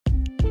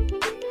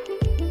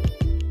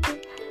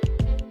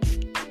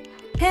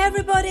Hey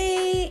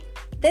everybody,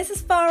 this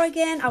is Farah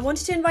again. I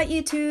wanted to invite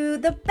you to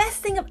the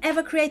best thing I've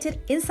ever created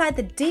inside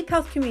the Deep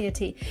Health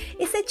community.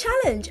 It's a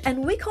challenge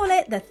and we call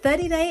it the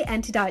 30-day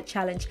anti-diet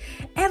challenge.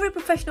 Every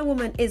professional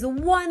woman is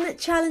one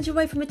challenge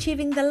away from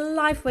achieving the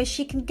life where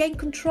she can gain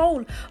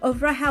control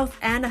over her health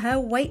and her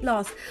weight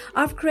loss.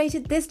 I've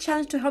created this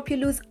challenge to help you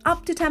lose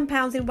up to 10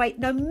 pounds in weight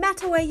no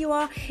matter where you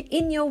are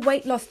in your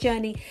weight loss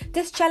journey.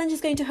 This challenge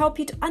is going to help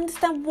you to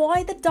understand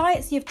why the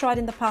diets you've tried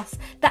in the past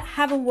that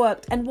haven't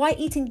worked and why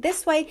eating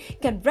this way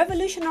can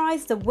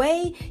revolutionize the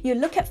way you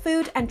look at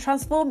food and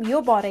transform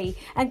your body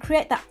and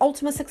create that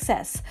ultimate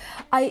success.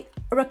 I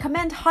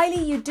recommend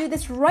highly you do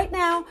this right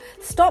now.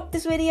 Stop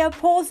this video,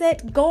 pause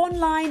it, go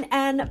online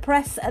and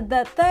press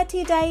the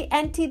 30-day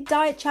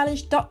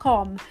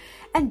anti-diet-challenge.com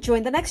and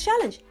join the next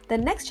challenge. The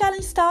next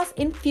challenge starts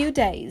in few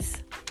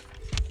days.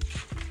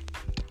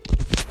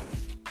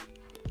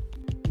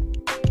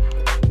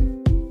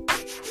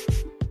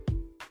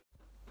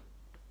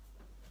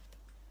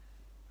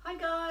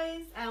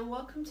 And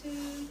welcome to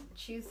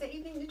Tuesday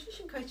Evening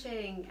Nutrition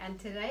Coaching, and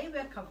today we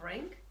are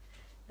covering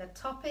the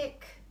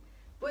topic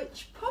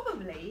which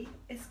probably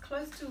is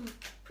close to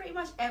pretty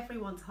much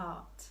everyone's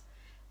heart,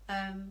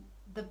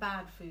 the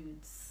bad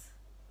foods.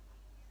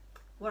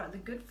 What are the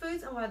good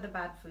foods and what are the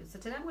bad foods? So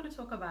today I'm going to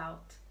talk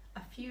about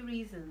a few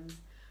reasons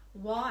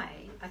why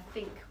I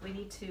think we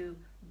need to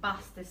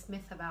bust this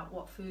myth about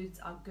what foods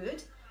are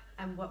good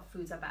and what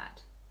foods are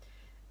bad.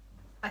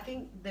 I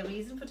think the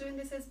reason for doing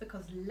this is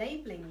because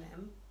labeling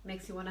them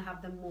makes you want to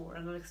have them more,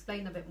 and I'll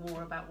explain a bit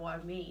more about what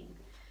I mean.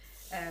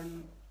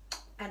 And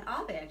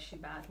are they actually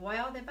bad? Why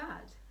are they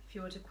bad? If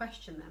you were to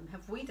question them,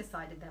 have we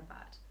decided they're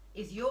bad?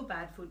 Is your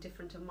bad food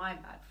different to my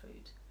bad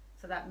food?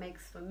 So that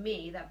makes, for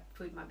me, that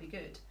food might be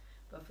good,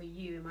 but for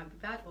you it might be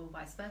bad, or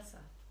vice versa.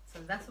 So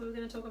that's what we're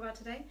going to talk about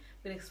today.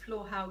 We're going to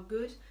explore how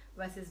good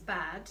versus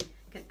bad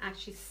can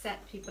actually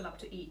set people up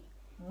to eat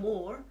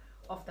more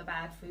of the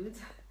bad foods,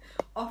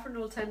 offer an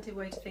alternative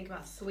way to think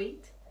about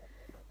sweet,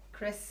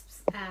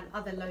 crisps and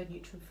other low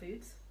nutrient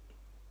foods,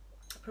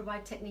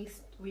 provide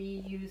techniques we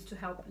use to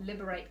help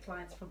liberate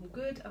clients from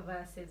good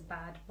versus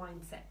bad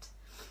mindset.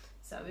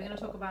 So we're going to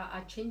talk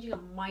about changing our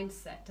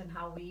mindset and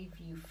how we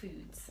view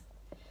foods.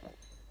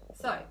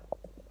 So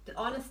the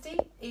honesty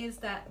is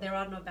that there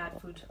are no bad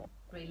food,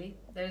 really.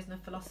 There is no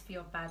philosophy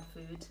of bad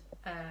food.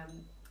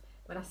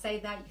 When I say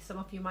that, some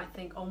of you might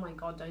think, oh my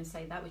God, don't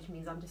say that, which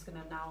means I'm just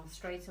going to now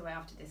straight away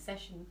after this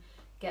session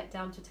get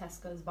down to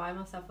Tesco's, buy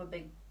myself a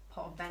big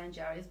pot of Ben &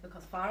 Jerry's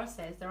because Farah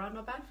says there are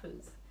no bad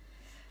foods.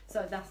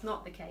 So that's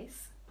not the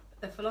case.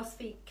 The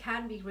philosophy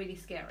can be really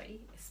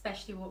scary,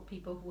 especially for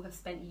people who have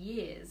spent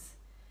years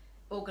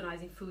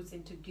organizing foods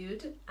into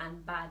good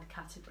and bad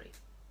category.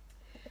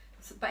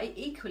 So, but it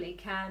equally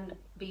can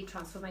be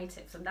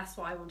transformative. So that's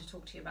what I want to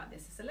talk to you about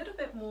this. It's a little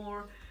bit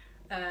more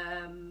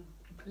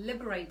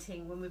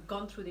liberating when we've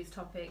gone through this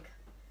topic.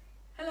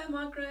 Hello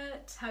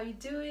Margaret, how are you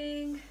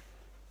doing?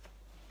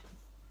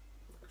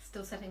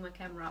 Still setting my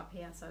camera up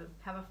here, so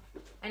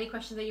any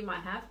questions that you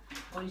might have,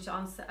 I want you to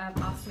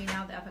ask me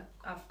now that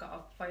I've got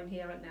a phone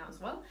here right now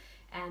as well,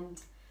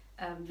 and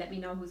let me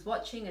know who's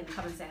watching and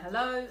come and say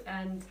hello,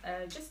 and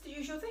just the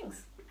usual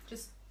things,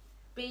 just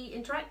be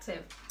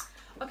interactive.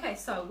 Okay,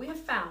 so we have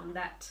found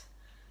that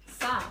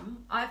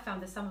some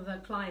of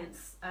the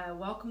clients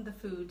welcome the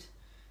food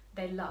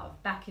they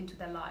love back into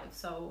their lives.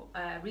 So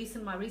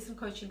my recent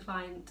coaching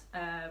client,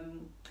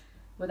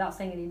 without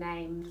saying any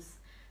names,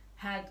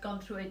 had gone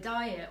through a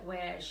diet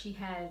where she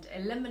had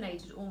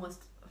eliminated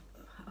almost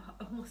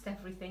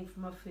everything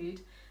from her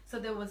food. So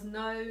there was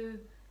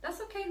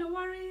that's okay, no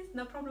worries,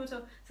 no problem at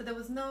all. So there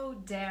was no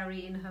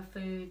dairy in her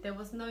food, there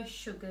was no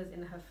sugars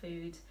in her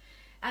food.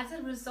 As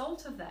a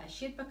result of that,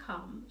 she'd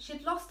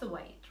lost the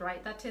weight,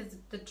 right? That is,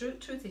 the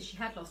truth is she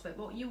had lost weight.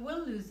 Well, you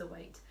will lose the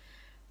weight.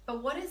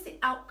 But what is the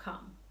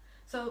outcome?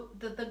 So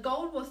the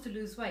goal was to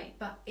lose weight,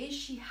 but is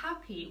she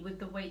happy with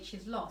the weight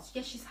she's lost?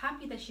 Yes, she's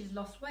happy that she's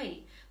lost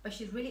weight, but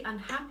she's really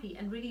unhappy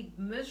and really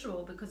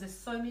miserable because there's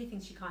so many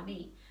things she can't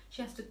eat.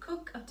 She has to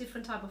cook a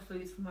different type of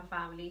foods from her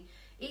family,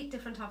 eat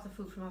different types of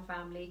food from her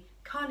family,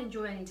 can't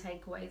enjoy any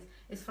takeaways,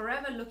 is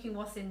forever looking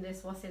what's in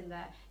this, what's in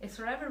there, is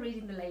forever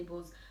reading the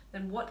labels.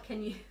 Then what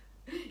can you...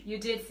 You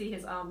did see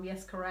his arm,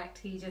 yes, correct.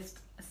 He's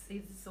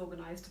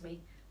disorganized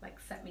me, like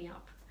set me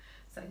up.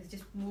 So he's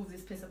just moved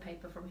this piece of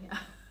paper from here.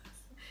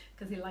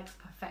 Because he likes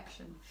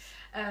perfection.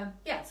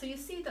 So you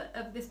see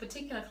that this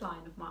particular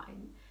client of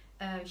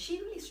mine,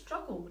 she really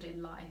struggled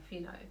in life,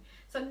 you know.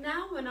 So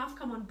now when I've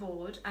come on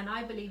board and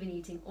I believe in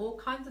eating all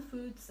kinds of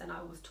foods, and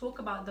I will talk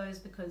about those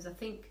because I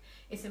think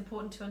it's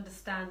important to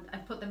understand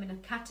and put them in a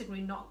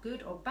category, not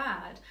good or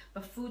bad,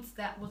 but foods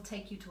that will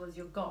take you towards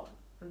your goal.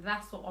 And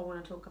that's what I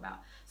want to talk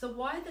about. So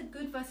why the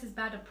good versus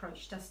bad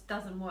approach just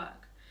doesn't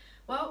work?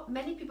 Well,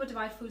 many people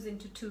divide foods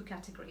into two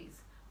categories.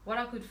 What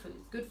are good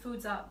foods? Good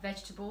foods are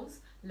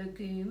vegetables,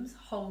 legumes,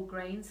 whole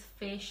grains,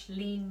 fish,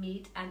 lean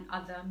meat, and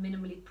other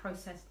minimally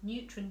processed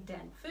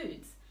nutrient-dense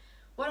foods.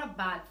 What are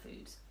bad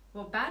foods?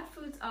 Well, bad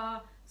foods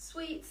are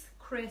sweets,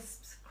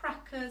 crisps,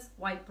 crackers,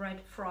 white bread,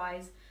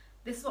 fries.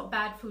 This is what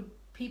bad food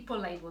People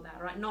label that,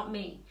 right? Not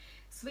me.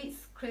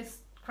 Sweets, crisps,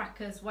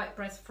 crackers, white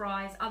breads,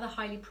 fries, other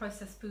highly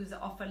processed foods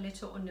that offer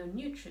little or no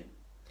nutrient.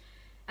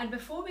 And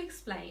before we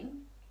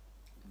explain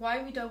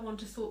why we don't want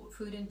to sort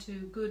food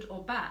into good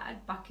or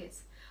bad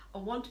buckets, I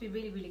want to be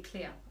really, really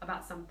clear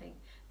about something.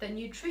 The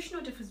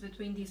nutritional difference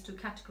between these two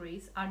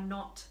categories are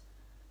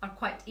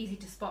quite easy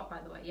to spot, by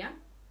the way, yeah?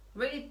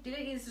 Really,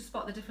 really easy to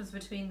spot the difference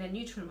between their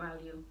nutrient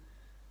value.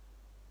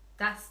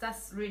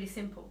 That's really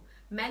simple.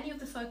 Many of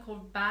the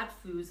so-called bad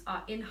foods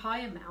are in high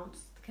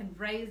amounts that can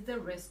raise the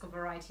risk of a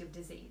variety of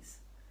disease.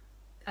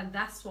 And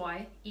that's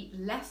why eat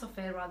less of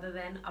it rather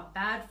than a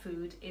bad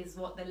food is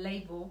what the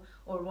label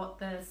or what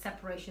the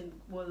separation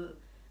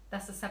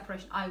that's the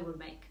separation I will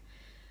make.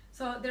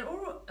 So they're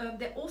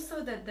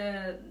also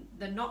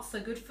the not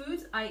so good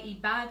foods, i.e.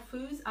 bad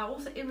foods, are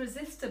also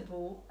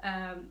irresistible,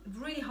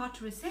 really hard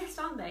to resist,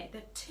 aren't they?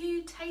 They're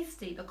too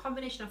tasty. The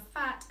combination of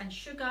fat and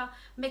sugar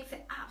makes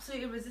it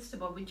absolutely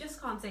irresistible. We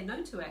just can't say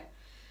no to it.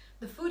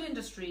 The food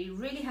industry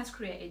really has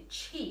created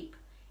cheap,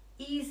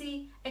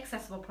 easy,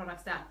 accessible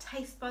products that our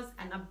taste buds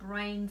and our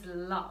brains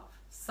love,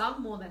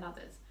 some more than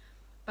others.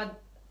 But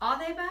are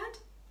they bad?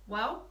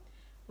 Well,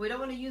 we don't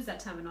want to use that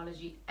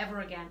terminology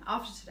ever again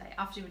after today,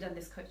 after we've done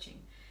this coaching.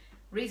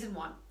 Reason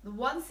one, the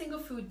one single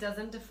food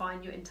doesn't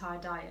define your entire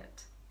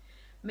diet.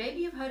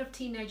 Maybe you've heard of a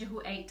teenager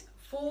who ate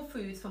 4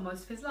 foods for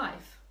most of his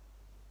life.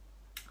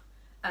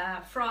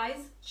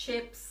 Fries,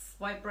 chips,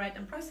 white bread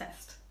and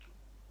processed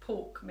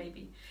pork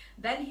maybe.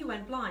 Then he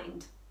went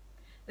blind.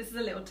 This is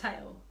a little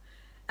tale.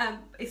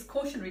 It's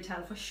cautionary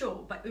tale for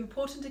sure, but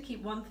important to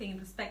keep one thing in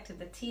perspective.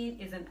 The teen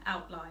is an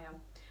outlier.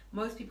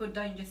 Most people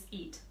don't just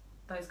eat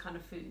those kind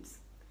of foods.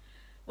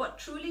 What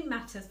truly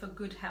matters for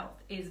good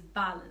health is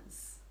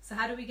balance. So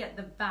how do we get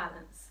the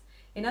balance?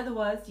 In other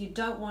words, you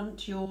don't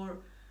want your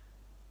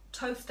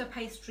toaster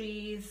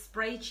pastries,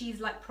 spray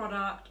cheese-like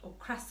product, or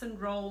crescent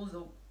rolls,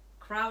 or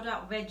crowd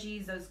out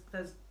veggies,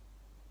 those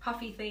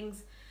puffy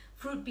things,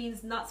 fruit,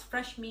 beans, nuts,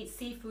 fresh meat,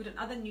 seafood, and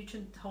other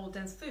nutrient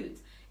dense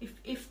foods.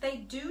 If they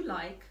do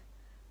like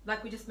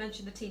we just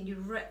mentioned, the teen,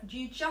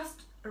 you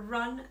just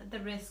run the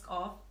risk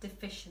of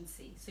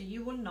deficiency. So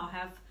you will not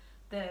have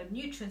the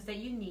nutrients that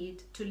you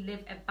need to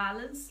live a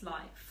balanced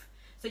life.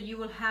 So you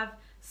will have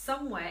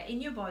somewhere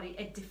in your body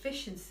a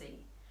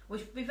deficiency,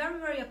 which will be very,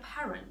 very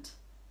apparent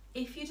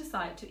if you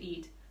decide to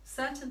eat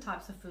certain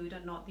types of food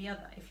and not the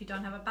other, if you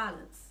don't have a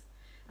balance.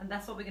 And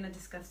that's what we're going to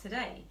discuss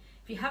today.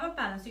 If you have a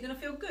balance, you're going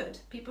to feel good.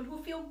 People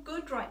who feel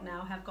good right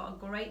now have got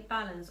a great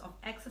balance of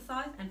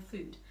exercise and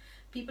food.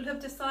 People who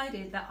have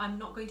decided that I'm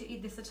not going to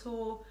eat this at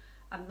all,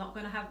 I'm not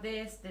going to have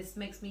this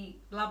makes me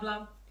blah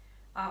blah,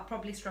 are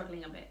probably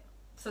struggling a bit.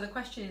 So the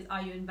question is,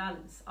 are you in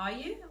balance? Are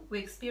you? We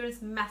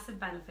experience massive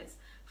benefits.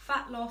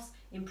 Fat loss,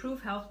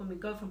 improved health when we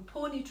go from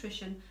poor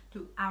nutrition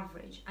to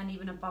average and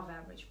even above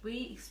average.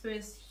 We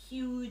experience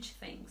huge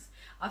things.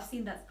 I've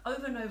seen that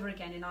over and over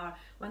again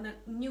when the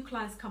new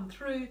clients come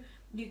through.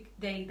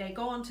 They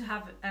go on to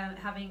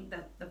having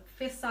the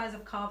fist size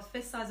of carbs,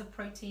 fist size of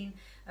protein,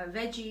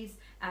 veggies,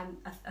 and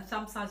a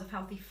thumb size of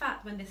healthy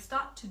fat. When they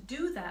start to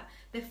do that,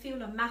 they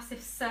feel a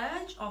massive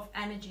surge of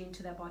energy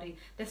into their body.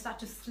 They start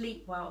to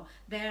sleep well.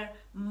 Their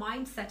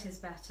mindset is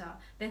better.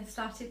 They've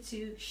started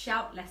to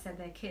shout less at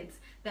their kids.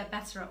 They're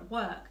better at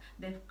work.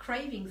 Their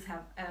cravings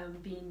have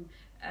been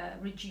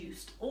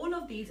reduced. All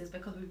of these is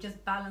because we've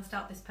just balanced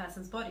out this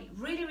person's body.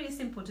 Really, really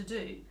simple to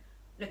do,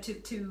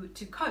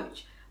 to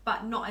coach,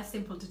 but not as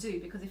simple to do,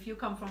 because if you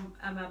come from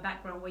a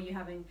background where you're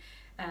having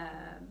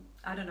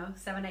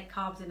 7-8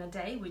 carbs in a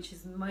day, which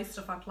is most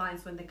of our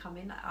clients when they come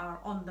in are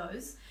on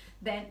those,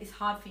 then it's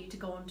hard for you to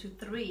go on to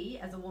 3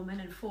 as a woman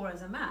and 4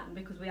 as a man,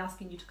 because we're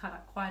asking you to cut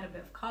out quite a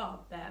bit of carb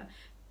there,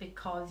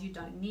 because you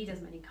don't need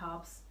as many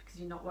carbs because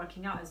you're not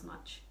working out as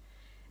much.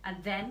 And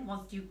then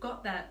once you've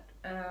got that,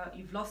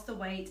 you've lost the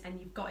weight and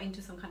you've got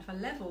into some kind of a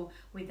level,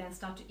 we then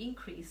start to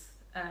increase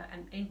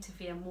and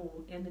interfere more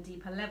in the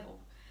deeper level.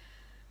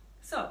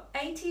 So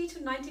 80 to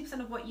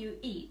 90% of what you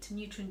eat,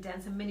 nutrient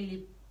dense and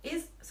minerally,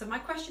 so my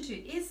question to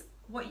you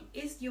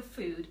is your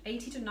food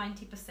 80 to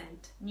 90%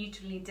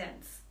 nutriently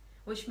dense,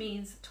 which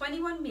means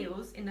 21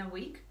 meals in a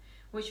week,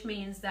 which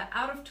means that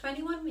out of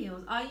 21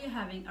 meals, are you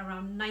having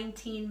around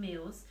 19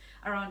 meals,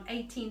 around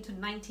 18 to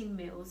 19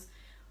 meals,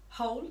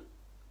 whole,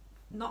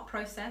 not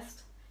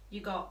processed?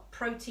 You got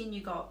protein,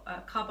 you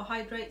got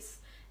carbohydrates,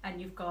 and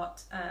you've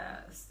got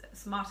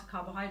smarter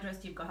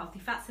carbohydrates, you've got healthy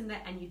fats in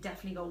there, and you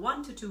definitely got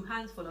 1 to 2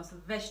 handfuls of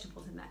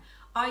vegetables in there.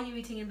 Are you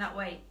eating in that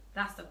way?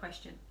 That's the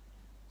question.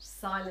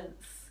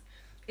 Silence.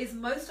 Is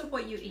most of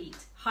what you eat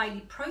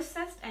highly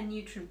processed and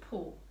nutrient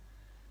poor?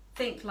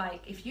 Think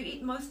like if you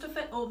eat most of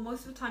it, or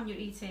most of the time you're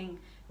eating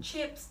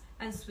chips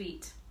and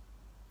sweet,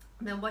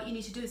 then what you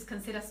need to do is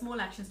consider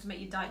small actions to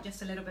make your diet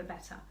just a little bit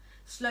better.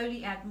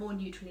 Slowly add more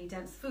nutriently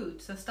dense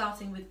food. So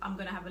starting with, I'm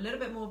going to have a little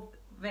bit more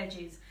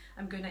veggies,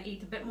 I'm going to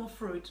eat a bit more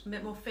fruit, a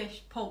bit more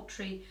fish,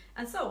 poultry,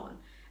 and so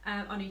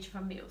on each of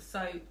our meals.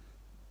 So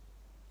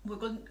we're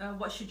going.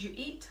 What should you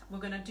eat? We're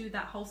going to do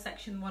that whole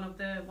section one of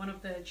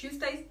the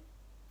Tuesdays,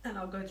 and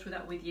I'll go through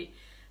that with you.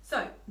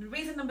 So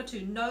reason number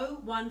 2, no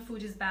one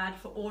food is bad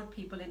for all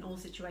people in all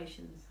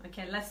situations.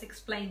 Okay, let's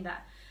explain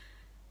that.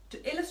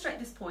 To illustrate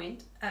this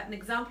point, an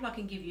example I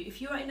can give you, if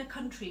you are in a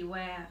country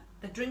where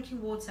the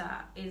drinking water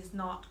is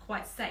not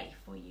quite safe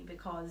for you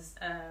because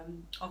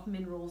of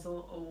minerals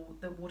or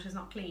the water is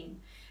not clean,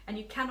 and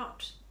you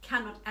cannot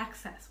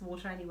access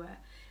water anywhere,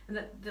 and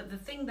the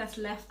thing that's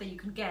left that you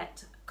can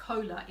get,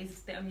 cola,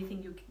 is the only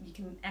thing you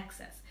can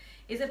access.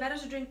 Is it better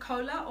to drink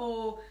cola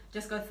or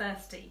just go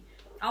thirsty?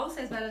 I would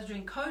say it's better to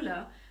drink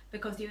cola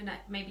because you're in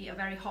maybe a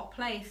very hot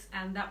place,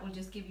 and that will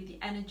just give you the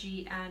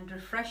energy and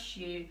refresh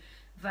you,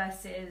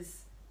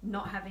 versus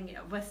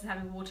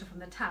having water from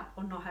the tap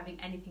or not having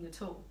anything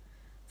at all.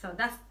 So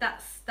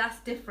that's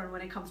different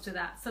when it comes to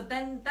that. So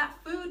then that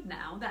food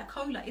now, that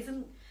cola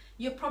isn't,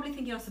 you're probably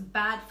thinking, oh, it's a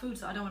bad food,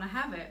 so I don't want to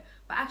have it.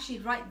 But actually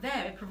right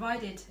there,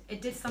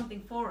 it did something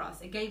for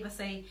us. It gave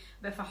us a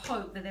bit of a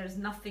hope that there's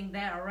nothing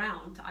there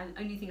around.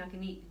 The only thing I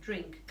can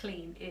drink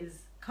clean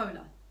is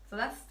cola. So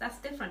that's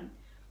different.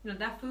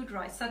 That food,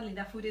 right? Suddenly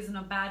that food isn't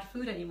a bad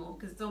food anymore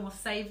because it's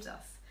almost saved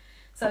us.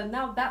 So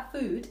now that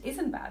food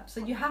isn't bad.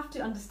 So you have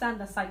to understand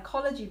the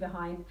psychology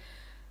behind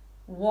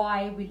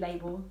why we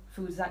label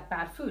foods like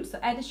bad food. So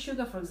added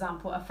sugar, for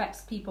example,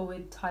 affects people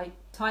with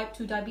type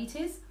 2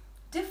 diabetes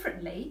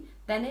differently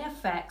than it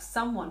affects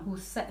someone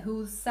whose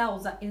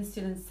cells are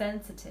insulin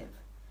sensitive.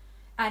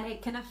 And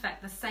it can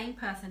affect the same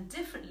person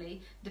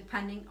differently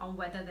depending on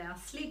whether they are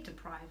sleep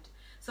deprived.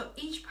 So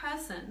each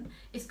person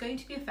is going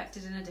to be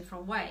affected in a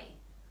different way.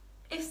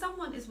 If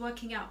someone is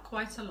working out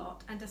quite a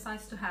lot and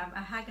decides to have a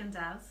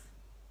Haagen-Dazs,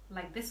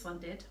 like this one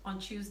did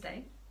on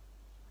Sunday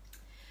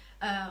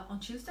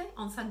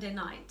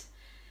night,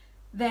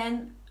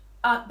 then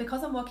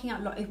because I'm working out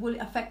a lot, it will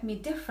affect me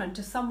different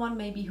to someone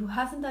maybe who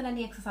hasn't done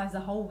any exercise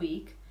the whole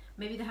week.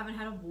 Maybe they haven't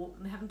had a walk,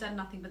 they haven't done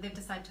nothing, but they've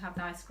decided to have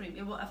the ice cream.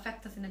 It will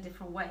affect us in a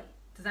different way.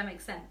 Does that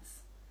make sense?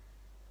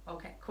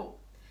 Okay, cool.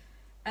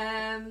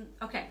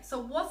 Okay,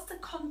 so what's the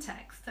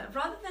context?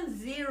 Rather than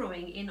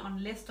zeroing in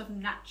on list of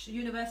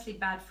universally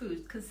bad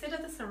foods, consider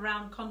the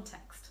surround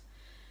context.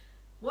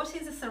 What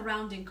is the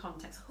surrounding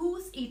context?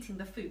 Who's eating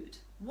the food?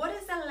 What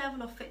is their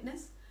level of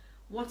fitness?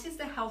 What is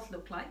their health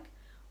look like?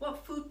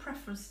 What food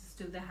preferences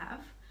do they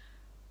have?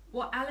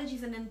 What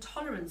allergies and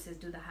intolerances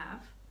do they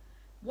have?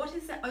 What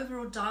is their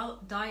overall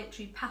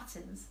dietary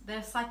patterns,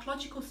 their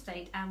psychological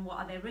state, and what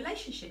are their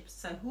relationships?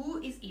 So who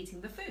is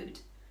eating the food?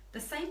 The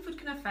same food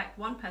can affect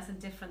one person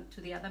different to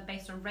the other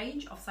based on a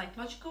range of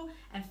psychological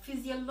and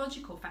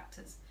physiological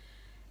factors.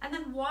 And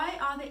then why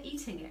are they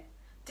eating it?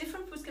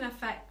 Different foods can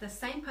affect the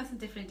same person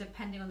differently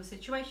depending on the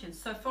situation.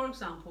 So for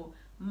example,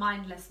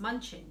 mindless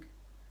munching,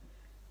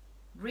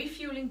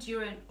 refueling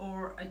during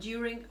or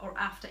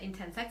after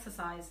intense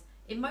exercise,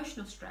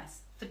 emotional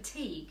stress,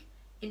 fatigue,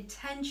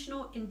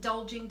 intentional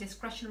indulging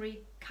discretionary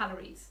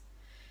calories.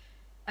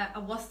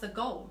 What's the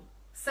goal?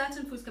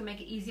 Certain foods can make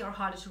it easier or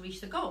harder to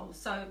reach the goal.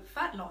 So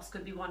fat loss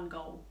could be one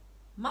goal.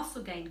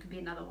 Muscle gain could be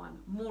another one.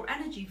 More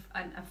energy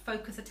and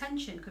focus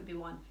attention could be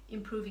one.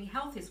 Improving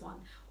health is one.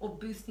 Or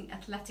boosting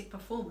athletic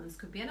performance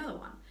could be another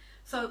one.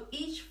 So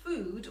each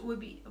food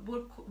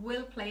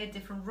will play a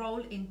different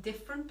role in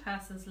different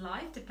person's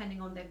life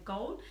depending on their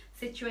goal,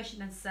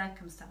 situation and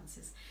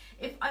circumstances.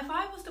 If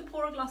I was to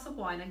pour a glass of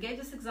wine, I gave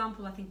this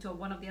example I think to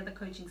one of the other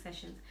coaching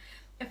sessions.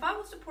 If I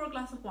was to pour a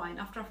glass of wine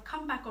after I've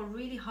come back on a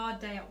really hard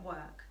day at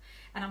work,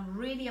 and I'm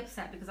really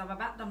upset because I'm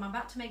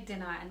about to make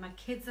dinner and my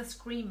kids are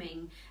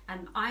screaming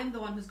and I'm the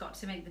one who's got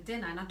to make the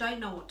dinner and I don't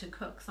know what to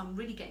cook, so I'm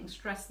really getting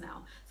stressed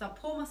now. So I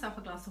pour myself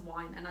a glass of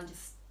wine and I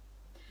just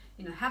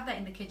have that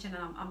in the kitchen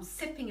and I'm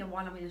sipping it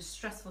while I'm in a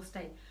stressful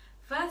state.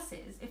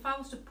 Versus if I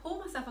was to pour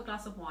myself a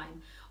glass of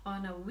wine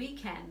on a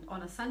weekend,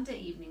 on a Sunday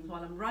evening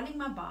while I'm running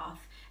my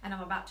bath and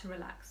I'm about to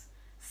relax.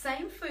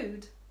 Same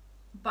food,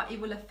 but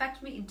it will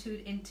affect me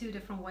in two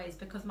different ways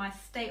because my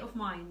state of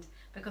mind,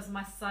 because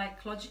my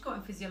psychological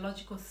and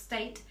physiological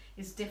state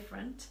is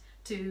different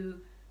to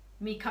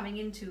me coming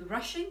into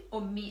rushing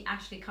or me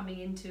actually coming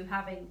into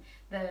having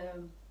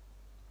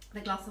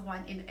the glass of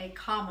wine in a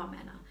calmer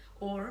manner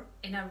or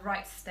in a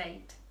right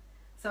state.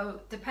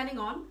 So depending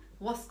on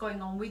what's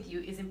going on with you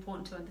is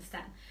important to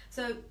understand.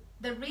 So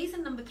the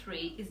reason number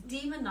 3 is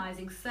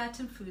demonizing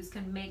certain foods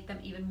can make them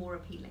even more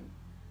appealing.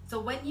 So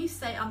when you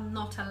say I'm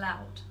not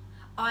allowed,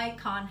 I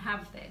can't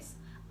have this,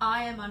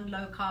 I am on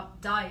low carb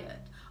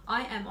diet,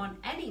 I am on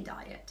any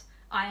diet,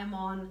 I am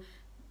on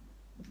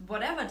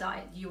whatever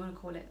diet you want to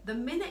call it. The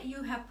minute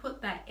you have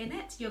put that in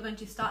it, you're going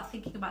to start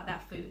thinking about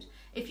that food.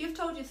 If you've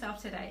told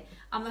yourself today,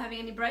 I'm not having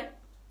any bread,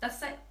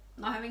 that's it,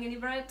 not having any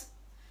bread,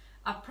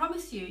 I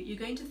promise you, you're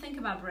going to think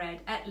about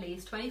bread at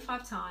least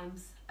 25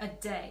 times a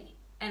day.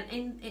 And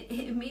in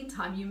the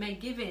meantime, you may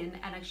give in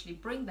and actually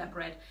bring that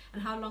bread.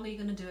 And how long are you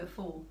going to do it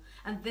for?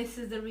 And this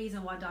is the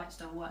reason why diets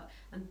don't work.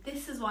 And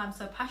this is why I'm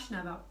so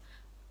passionate about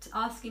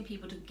asking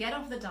people to get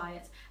off the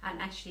diet and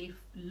actually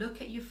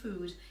look at your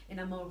food in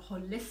a more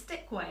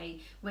holistic way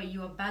where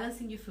you are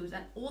balancing your foods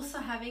and also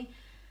having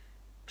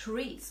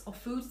treats or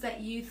foods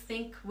that you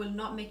think will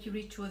not make you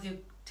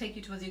take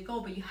you towards your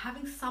goal, but you're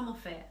having some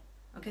of it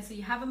Okay, so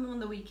you have them on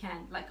the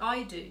weekend, like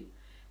I do,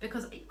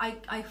 because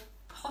I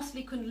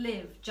possibly couldn't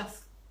live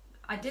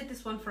I did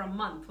this one for a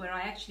month where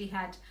I actually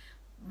had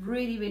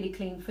really, really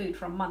clean food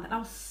for a month, and I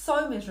was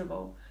so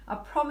miserable. I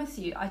promise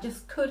you, I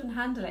just couldn't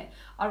handle it.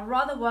 I'd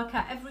rather work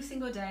out every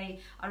single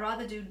day. I'd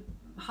rather do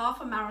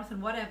half a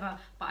marathon, whatever,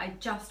 but I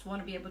just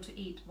want to be able to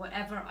eat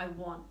whatever I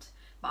want.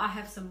 But I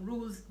have some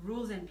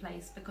rules in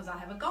place because I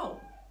have a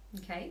goal.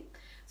 Okay,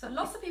 so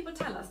lots of people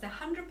tell us they're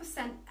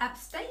 100%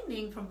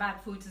 abstaining from bad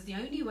foods is the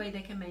only way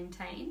they can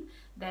maintain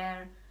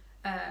their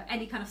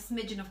any kind of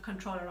smidgen of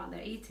control around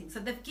their eating. So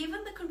they've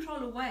given the control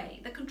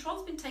away. The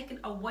control's been taken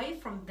away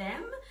from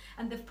them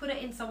and they've put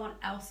it in someone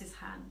else's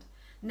hand.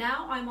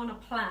 Now I'm on a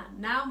plan.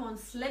 Now I'm on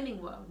Slimming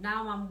World.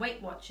 Now I'm on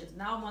Weight Watchers.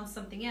 Now I'm on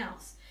something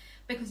else.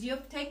 Because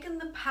you've taken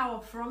the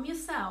power from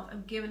yourself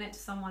and given it to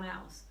someone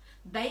else.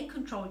 They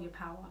control your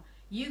power.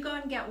 You go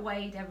and get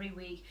weighed every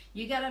week.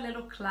 You get a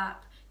little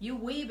clap. You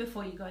wee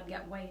before you go and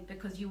get weighed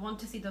because you want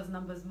to see those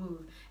numbers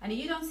move. And if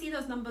you don't see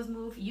those numbers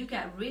move, you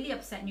get really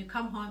upset and you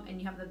come home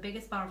and you have the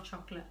biggest bar of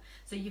chocolate.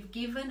 So you've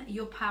given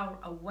your power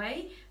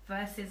away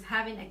versus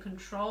having a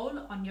control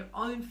on your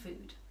own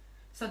food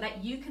so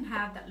that you can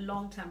have that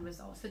long-term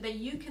result, so that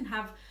you can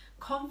have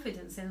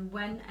confidence in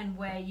when and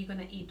where you're going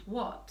to eat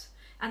what,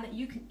 and that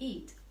you can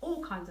eat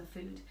all kinds of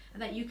food,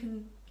 and that you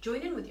can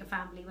join in with your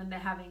family when they're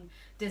having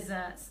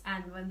desserts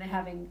and when they're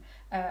having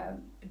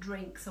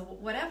drinks or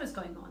whatever's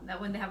going on, that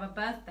when they have a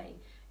birthday,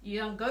 you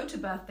don't go to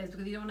birthdays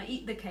because you don't want to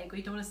eat the cake or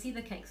you don't want to see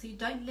the cake. So you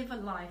don't live a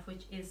life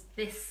which is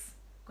this,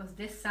 because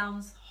this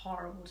sounds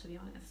horrible, to be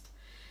honest.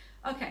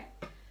 Okay,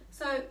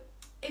 so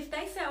if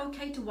they say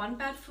okay to one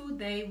bad food,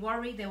 they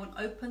worry they will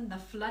open the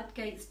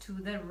floodgates to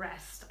the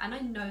rest. And I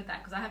know that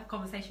because I have a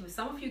conversation with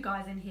some of you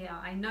guys in here.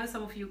 I know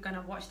some of you are going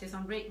to watch this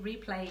on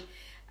replay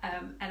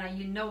and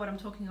you know what I'm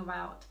talking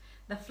about.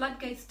 The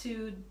floodgates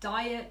to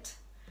diet,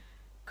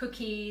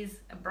 cookies,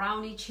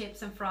 brownie,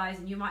 chips and fries,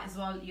 and you might as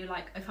well, you're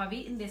like, if I've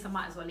eaten this, I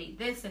might as well eat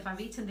this. If I've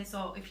eaten this,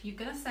 or if you're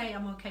going to say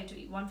I'm okay to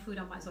eat one food,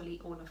 I might as well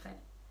eat all of it.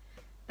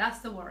 That's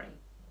the worry.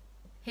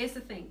 Here's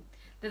the thing.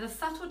 There's a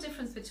subtle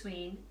difference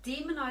between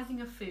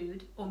demonizing a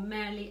food or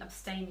merely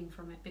abstaining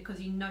from it because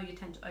you know you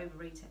tend to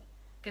overeat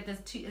it. Okay,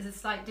 there's a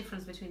slight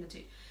difference between the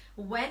two.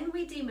 When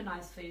we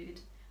demonize food,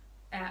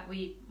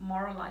 we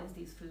moralize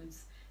these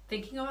foods,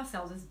 thinking of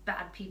ourselves as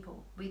bad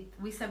people.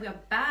 We say we are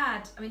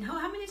bad. I mean,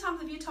 how many times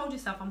have you told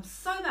yourself, I'm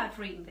so bad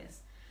for eating this.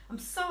 I'm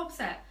so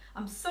upset.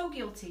 I'm so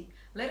guilty.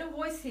 Little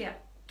voice here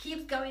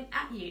keeps going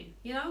at you,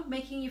 you know,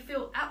 making you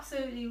feel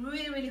absolutely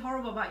really, really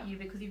horrible about you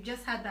because you've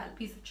just had that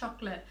piece of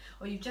chocolate,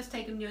 or you've just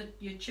taken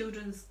your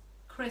children's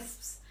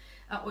crisps,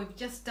 or you've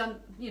just done,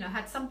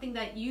 had something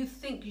that you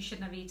think you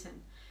shouldn't have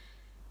eaten.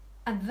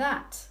 And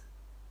that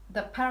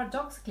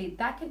paradoxically,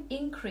 that can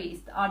increase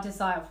our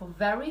desire for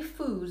very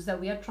foods that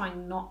we are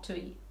trying not to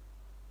eat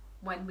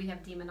when we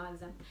have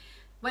demonized them.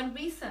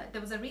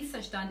 There was a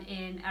research done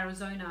in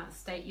Arizona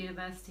State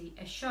University.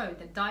 It showed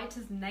that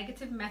dieters'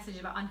 negative message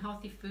about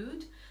unhealthy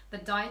food, the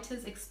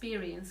dieters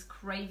experience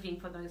craving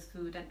for those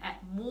food and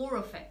ate more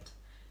of it.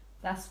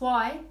 That's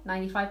why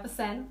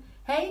 95%.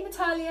 Hey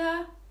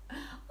Natalia,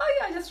 oh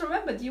yeah, I just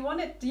remembered. Do you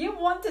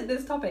wanted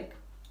this topic?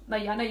 No,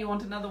 I know you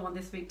want another one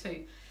this week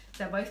too.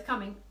 They're both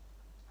coming.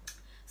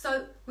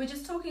 So we're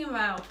just talking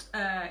about,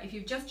 if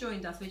you've just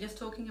joined us, we're just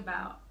talking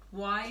about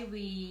why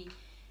we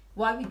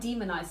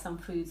demonize some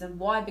foods, and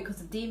why, because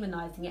of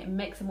demonizing it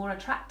makes it more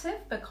attractive,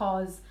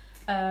 because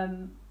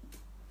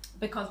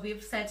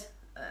we've said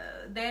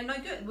they're no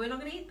good, we're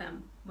not going to eat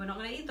them, we're not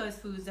going to eat those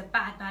foods, they're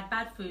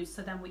bad foods,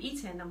 so then we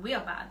eat it and then we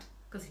are bad,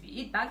 because if you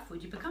eat bad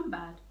food you become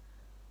bad.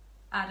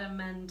 Adam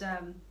and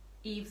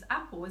Eve's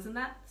apple, isn't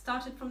that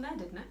started from there,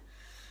 didn't it?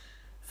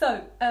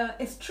 So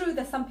it's true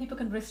that some people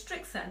can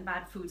restrict certain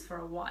bad foods for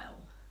a while,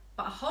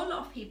 but a whole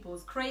lot of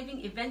people's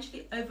craving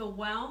eventually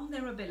overwhelm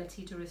their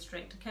ability to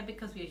restrict, okay,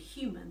 because we are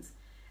humans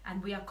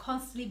and we are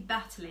constantly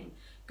battling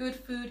good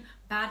food,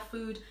 bad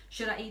food,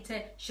 should I eat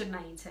it, shouldn't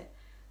I eat it?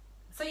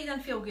 So you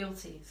then feel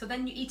guilty. So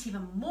then you eat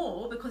even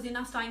more because you're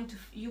now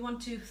you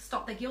want to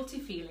stop the guilty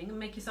feeling and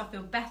make yourself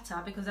feel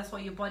better, because that's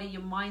what your body,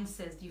 your mind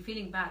says. You're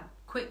feeling bad,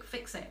 quick,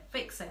 fix it.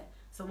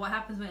 So what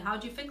happens how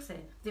do you fix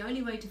it? The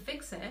only way to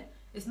fix it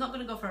is not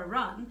going to go for a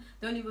run.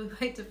 The only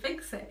way to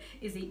fix it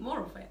is eat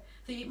more of it.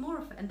 So you eat more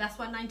of it, and that's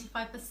why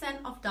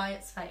 95% of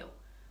diets fail.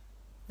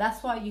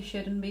 That's why you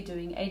shouldn't be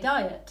doing a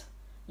diet.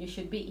 You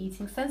should be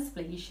eating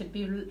sensibly. You should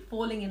be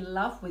falling in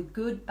love with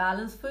good,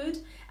 balanced food,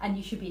 and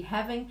you should be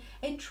having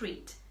a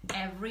treat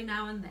every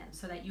now and then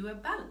so that you are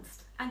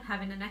balanced, and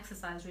having an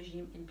exercise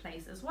regime in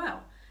place as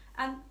well,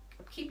 and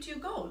keep to your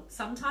goal.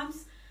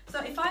 Sometimes, so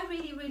if I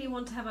really, really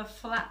want to have a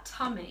flat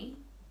tummy,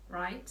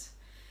 right,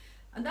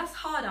 and that's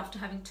hard after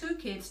having 2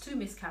 kids, 2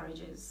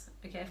 miscarriages,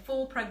 okay,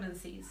 4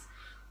 pregnancies.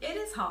 It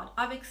is hard.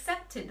 I've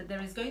accepted that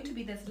there is going to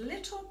be this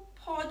little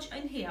podge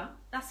in here.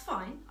 That's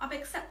fine. I've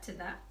accepted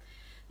that.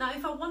 Now,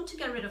 if I want to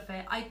get rid of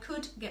it, I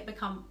could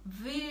become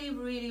really,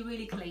 really,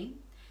 really clean.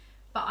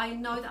 But I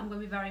know that I'm going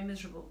to be very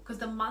miserable, because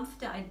the month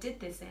that I did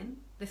this in,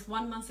 this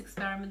 1 month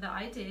experiment that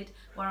I did,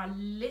 where I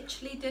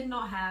literally did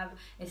not have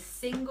a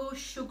single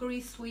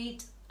sugary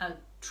sweet, a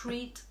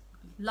treat,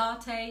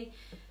 latte,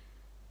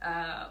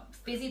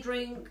 fizzy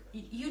drink,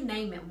 you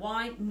name it,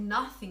 wine,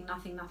 nothing.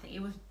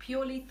 It was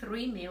purely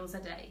 3 meals a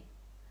day.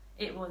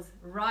 It was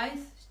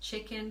rice,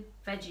 chicken,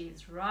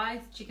 veggies,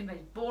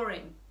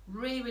 boring,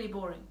 really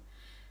boring.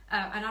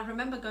 And I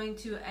remember going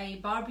to a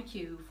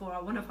barbecue for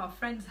one of our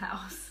friends'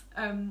 house,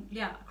 a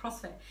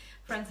CrossFit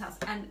friend's house,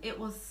 and it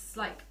was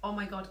like, oh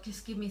my God,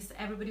 just give me,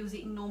 everybody was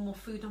eating normal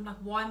food. I'm like,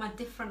 why am I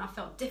different? I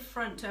felt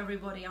different to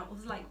everybody. I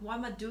was like, why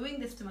am I doing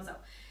this to myself?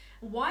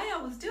 Why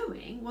I was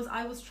doing was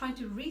I was trying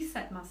to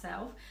reset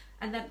myself,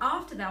 and then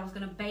after that I was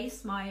going to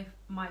base my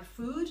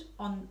food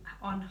on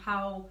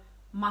how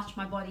much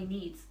my body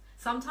needs.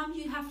 Sometimes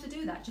you have to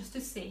do that just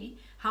to see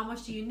how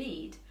much do you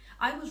need.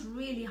 I was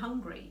really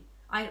hungry.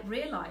 I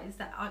realized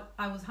that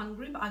I was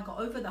hungry, but I got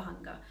over the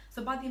hunger.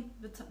 So by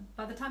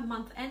the time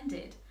month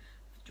ended,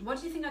 what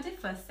do you think I did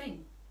first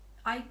thing?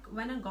 I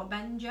went and got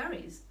Ben and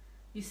Jerry's.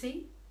 You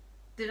see?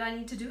 Did I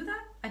need to do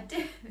that? I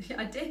did.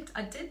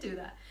 I did do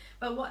that.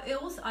 But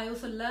I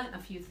also learned a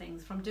few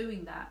things from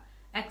doing that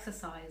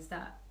exercise,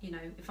 that, you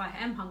know, if I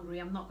am hungry,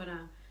 I'm not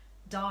gonna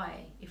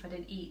die if I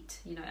didn't eat.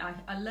 You know,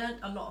 I learned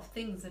a lot of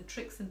things, the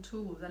tricks and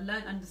tools. I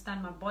learned to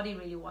understand my body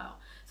really well.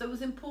 So it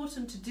was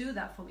important to do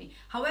that for me.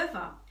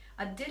 However,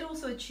 I did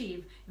also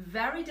achieve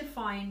very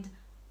defined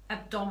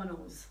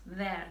abdominals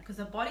there, because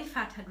the body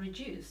fat had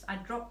reduced. I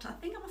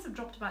think I must have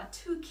dropped about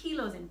 2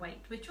 kilos in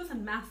weight, which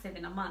wasn't massive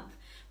in a month,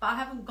 but I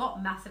haven't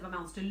got massive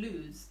amounts to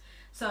lose.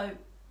 So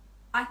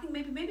I think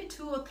maybe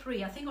 2 or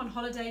 3. I think on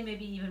holiday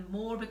maybe even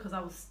more, because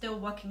I was still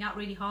working out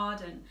really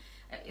hard, and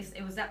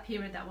it was that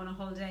period that I went on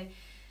holiday.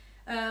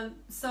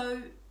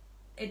 So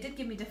it did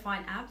give me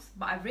defined abs,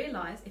 but I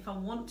realized if I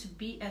want to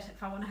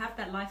have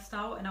that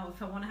lifestyle, and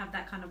if I want to have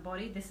that kind of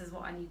body, this is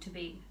what I need to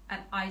be. And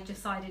I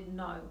decided,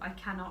 no, I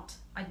cannot,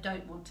 I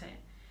don't want it.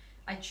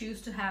 I choose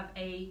to have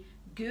a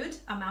good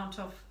amount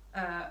of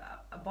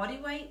a body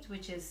weight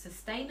which is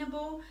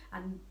sustainable,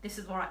 and this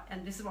is where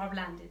I've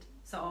landed.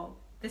 So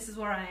this is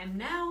where I am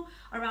now,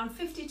 around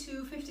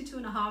 52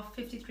 and a half,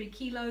 53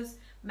 kilos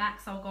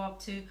max I'll go up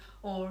to,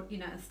 or, you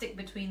know, stick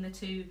between the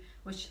two,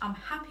 which I'm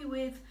happy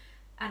with.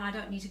 And I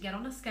don't need to get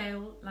on a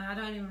scale. Like, I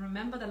don't even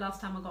remember the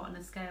last time I got on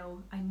a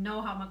scale. I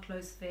know how my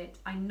clothes fit.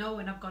 I know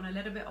when I've gone a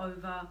little bit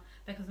over,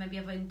 because maybe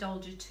I've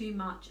indulged it too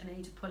much and I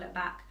need to pull it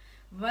back,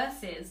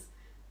 versus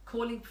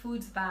calling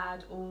foods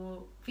bad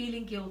or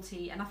feeling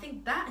guilty. And I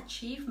think that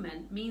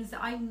achievement means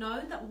that I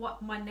know that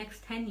what my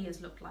next 10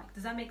 years look like.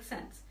 Does that make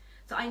sense?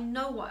 So I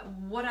know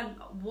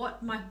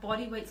what my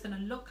body weight's going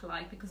to look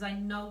like, because I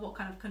know what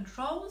kind of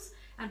controls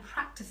and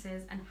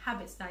practices and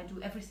habits that I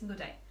do every single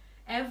day.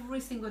 Every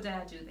single day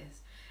I do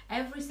this.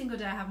 Every single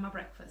day I have my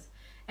breakfast.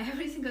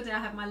 Every single day I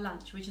have my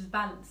lunch, which is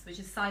balanced, which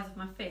is size of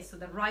my fist. So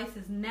the rice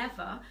is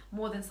never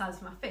more than size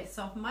of my fist.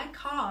 So my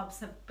carbs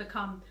have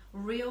become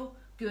real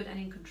good and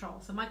in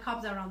control. So my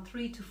carbs are around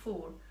 3 to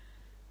 4,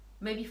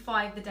 maybe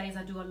 5 the days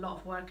I do a lot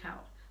of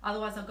workout.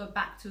 Otherwise I'll go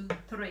back to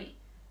 3.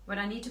 When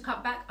I need to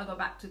cut back, I'll go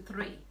back to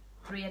 3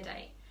 a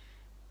day.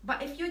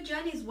 But if your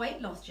journey is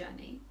weight loss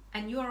journey,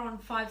 and you are on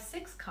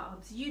 5-6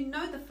 carbs, you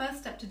know the first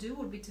step to do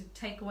would be to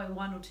take away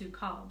 1 or 2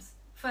 carbs,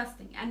 first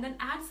thing, and then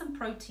add some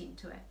protein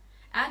to it.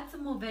 Add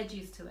some more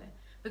veggies to it,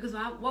 because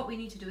what we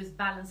need to do is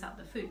balance out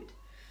the food.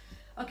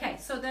 Okay,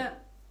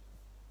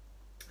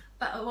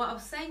 but what I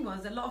was saying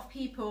was, a lot of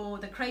people,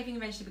 the craving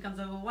eventually becomes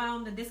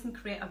overwhelmed, and this can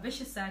create a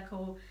vicious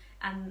circle.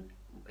 And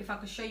if I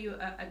could show you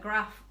a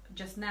graph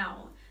just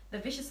now, the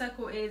vicious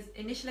circle is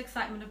initial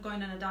excitement of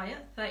going on a diet,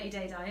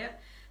 30-day diet,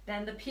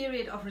 then the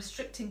period of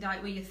restricting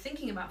diet where you're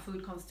thinking about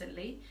food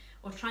constantly,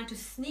 or trying to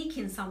sneak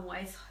in some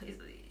ways.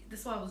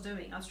 This is what I was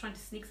doing. I was trying to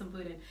sneak some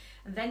food in.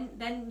 And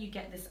then you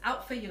get this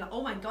outfit. You're like,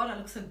 oh my God, I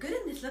look so good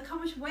in this. Look how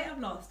much weight I've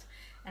lost.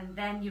 And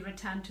then you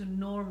return to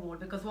normal.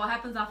 Because what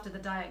happens after the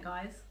diet,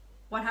 guys?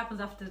 What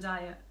happens after the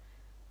diet?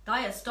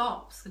 Diet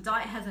stops. The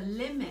diet has a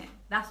limit.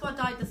 That's why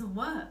diet doesn't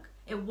work.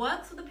 It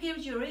works for the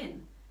period you're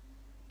in.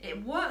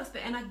 It works,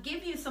 and I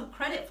give you some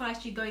credit for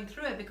actually going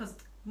through it, because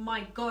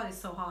my God, it's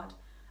so hard.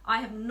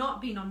 I have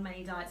not been on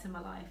many diets in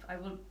my life.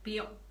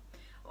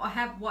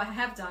 What I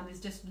have done is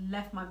just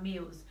left my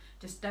meals.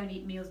 Just don't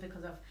eat meals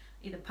because of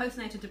either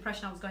postnatal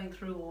depression I was going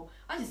through, or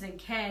I just didn't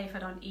care if I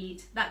don't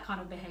eat, that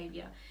kind of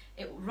behavior,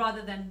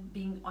 rather than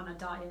being on a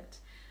diet.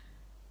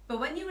 But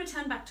when you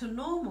return back to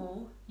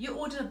normal, you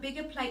order a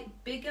bigger plate,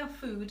 bigger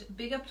food,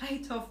 bigger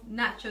plate of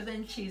nachos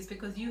and cheese,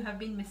 because you have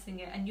been missing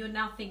it, and you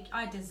now think,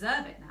 I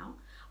deserve it now.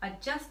 I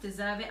just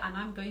deserve it, and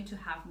I'm going to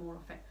have more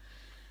of it.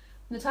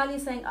 Natalia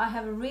is saying, I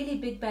have a really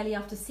big belly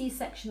after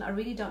C-section. I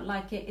really don't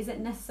like it. Is it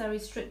necessary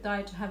strict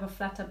diet to have a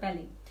flatter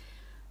belly?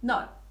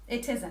 No,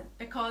 it isn't.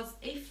 Because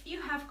if you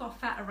have got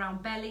fat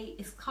around belly,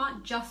 it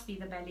can't just be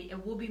the belly.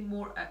 It will be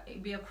more,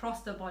 it'll be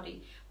across the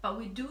body. But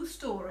we do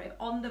store it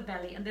on the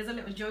belly. And there's a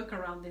little joke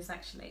around this,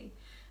 actually.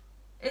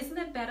 Isn't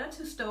it better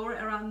to store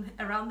it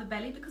around the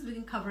belly, because we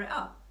can cover it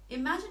up?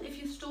 Imagine if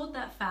you stored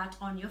that fat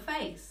on your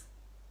face.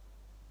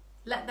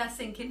 Let that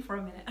sink in for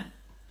a minute.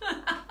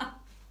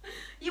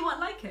 You won't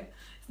like it.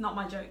 It's not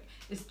my joke.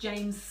 It's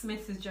James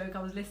Smith's joke.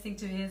 I was listening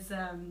to his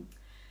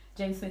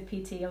James Smith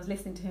PT. I was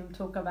listening to him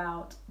talk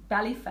about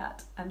belly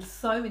fat, and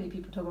so many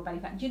people talk about belly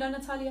fat. Do you know,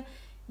 Natalia?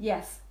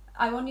 Yes.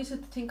 I want you to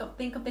think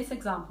of this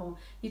example.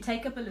 You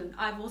take a balloon.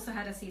 I've also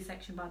had a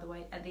C-section, by the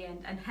way, at the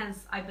end, and hence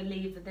I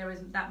believe that there is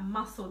that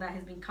muscle that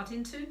has been cut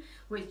into,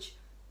 which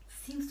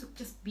seems to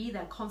just be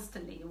there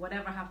constantly,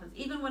 whatever happens.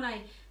 Even when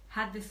I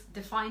had this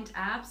defined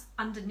abs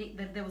underneath,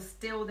 they were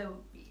still there,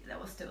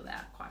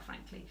 quite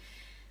frankly.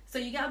 So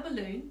you get a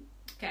balloon.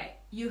 Okay,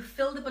 you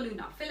fill the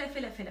balloon up, fill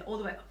it all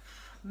the way up,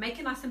 make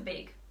it nice and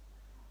big.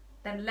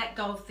 Then let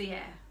go of the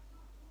air.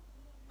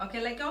 Okay,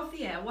 let go of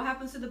the air. What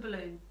happens to the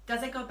balloon?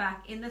 Does it go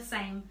back in the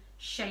same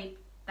shape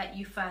that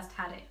you first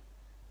had it?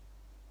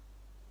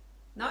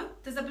 No?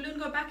 Does the balloon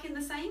go back in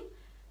the same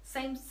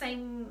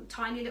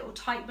tiny little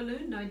tight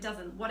balloon? No, it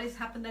doesn't. What has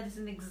happened there is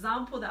an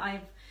example that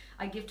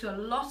I give to a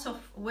lot of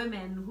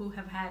women who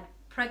have had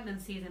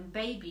pregnancies and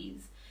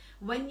babies.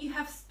 When you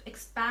have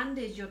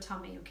expanded your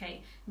tummy,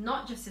 okay,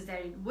 not just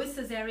cesarean, with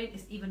cesarean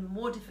it's even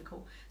more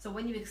difficult. So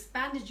when you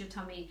expanded your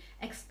tummy,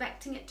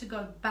 expecting it to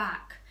go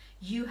back,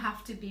 you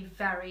have to be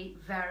very,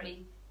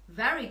 very,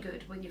 very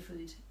good with your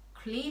food,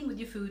 clean with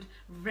your food,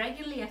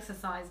 regularly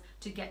exercise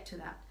to get to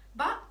that.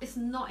 But it's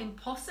not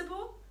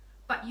impossible,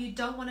 but you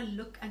don't want to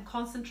look and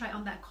concentrate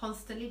on that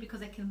constantly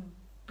because it can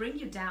bring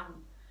you down.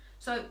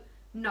 So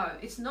no,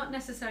 it's not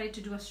necessary to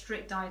do a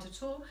strict diet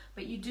at all,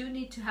 but you do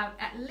need to have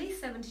at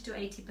least 70 to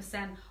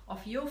 80%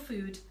 of your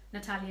food,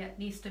 Natalia,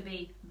 needs to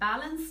be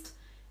balanced.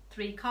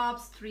 3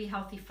 carbs, 3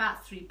 healthy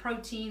fats, 3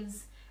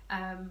 proteins,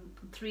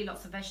 3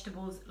 lots of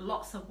vegetables,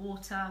 lots of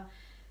water,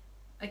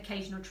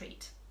 occasional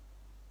treat.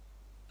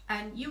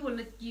 And you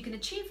can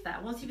achieve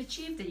that. Once you've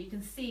achieved it, you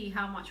can see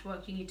how much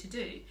work you need to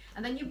do.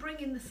 And then you bring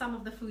in some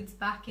of the foods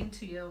back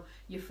into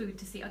your food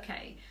to see,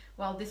 okay,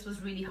 well, this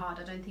was really hard.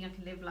 I don't think I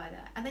can live like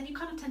that. And then you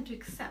kind of tend to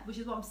accept, which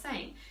is what I'm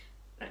saying.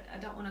 I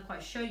don't want to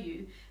quite show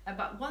you,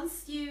 but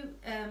once you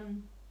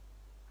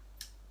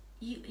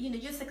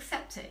just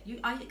accept it.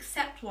 I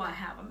accept what I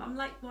have. I'm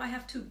like, well, I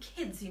have 2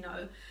 kids,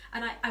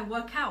 and I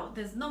work out.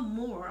 There's no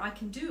more I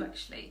can do,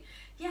 actually.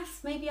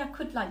 Yes, maybe I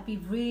could be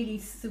really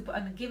super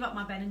and give up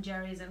my Ben and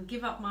Jerry's and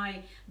give up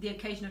the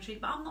occasional treat,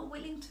 but I'm not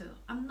willing to.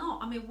 I'm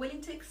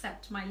willing to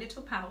accept my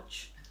little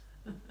pouch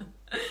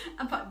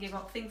and give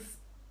up things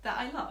that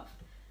I love.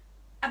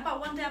 But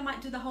one day I might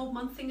do the whole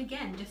month thing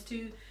again, just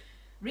to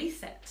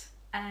reset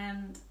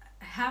and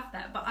have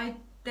that. But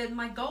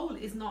my goal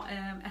is not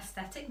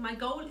aesthetic. My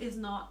goal is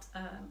not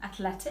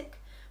athletic.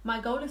 My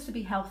goal is to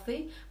be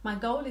healthy. My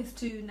goal is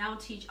to now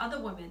teach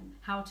other women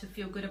how to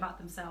feel good about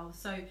themselves.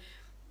 So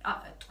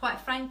quite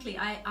frankly,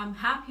 I'm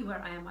happy where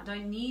I am. I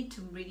don't need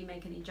to really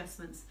make any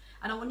adjustments.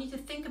 And I want you to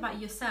think about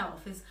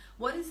yourself, is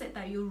what is it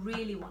that you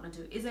really want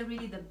to do? Is it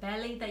really the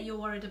belly that you're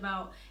worried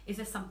about? Is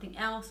there something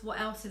else? What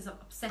else is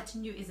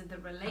upsetting you? Is it the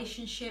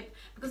relationship?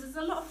 Because there's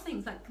a lot of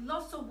things,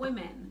 lots of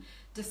women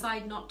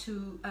decide not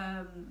to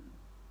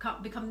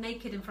become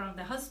naked in front of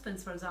their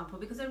husbands, for example,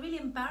 because they're really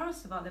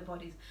embarrassed about their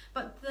bodies.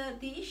 But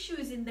the issue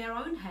is in their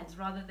own heads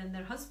rather than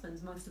their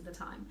husbands most of the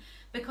time,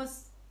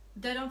 because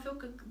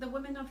the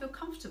women don't feel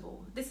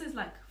comfortable. This is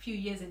a few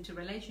years into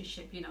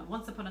relationship,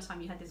 once upon a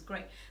time you had this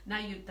great, now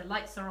the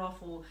lights are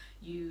off, or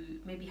you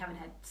maybe haven't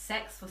had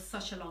sex for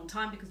such a long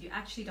time because you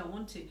actually don't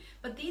want to.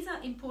 But these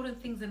are important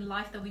things in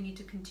life that we need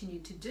to continue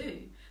to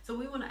do. So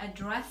we want to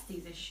address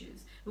these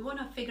issues. We want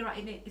to figure out,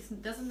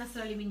 it doesn't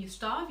necessarily mean you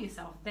starve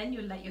yourself, then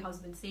you let your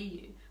husband see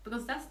you,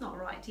 because that's not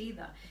right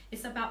either.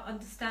 It's about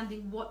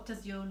understanding, what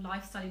does your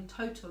lifestyle in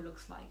total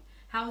looks like?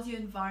 How is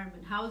your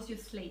environment? How is your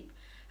sleep?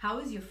 How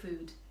is your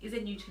food? Is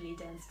it nutritionally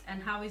dense?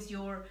 And how is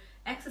your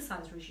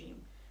exercise regime?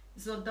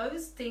 So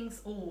those things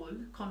all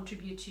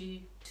contribute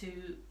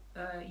to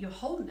your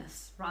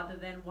wholeness rather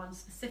than one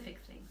specific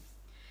thing.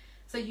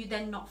 So you're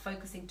then not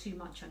focusing too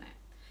much on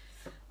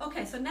it.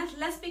 Okay, so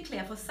let's be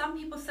clear. For some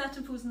people,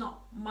 certain foods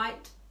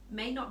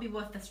may not be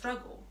worth the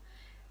struggle,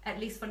 at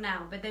least for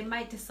now. But they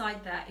might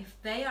decide that if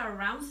they are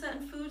around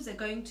certain foods, they're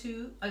going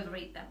to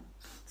overeat them.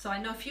 So I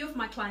know a few of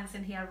my clients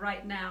in here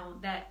right now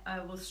that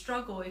will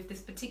struggle if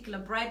this particular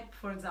bread,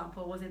 for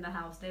example, was in the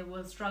house. They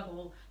will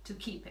struggle to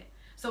keep it.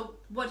 So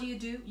what do?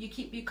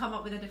 You come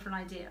up with a different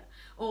idea.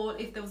 Or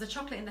if there was a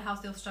chocolate in the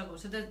house, they'll struggle.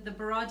 So the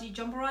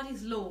John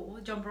Baradi's law,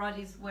 John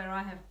Baradi's where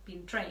I have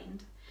been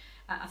trained,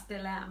 I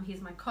still am,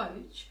 he's my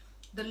coach.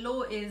 The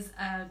law is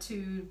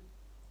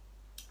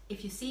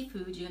if you see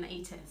food, you're going to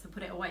eat it. So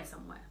put it away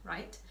somewhere,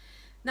 right?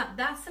 Now,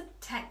 that's a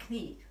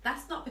technique.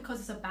 That's not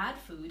because it's a bad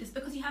food. It's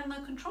because you have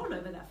no control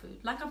over that food.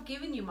 Like I've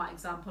given you my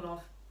example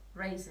of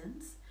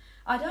raisins.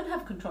 I don't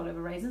have control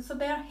over raisins, so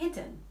they are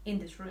hidden in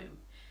this room.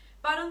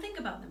 But I don't think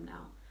about them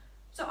now.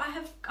 So I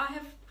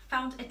have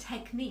found a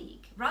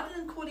technique, rather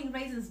than calling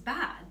raisins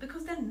bad,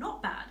 because they're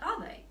not bad,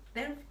 are they?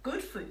 They're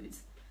good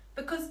foods.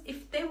 Because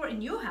if they were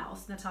in your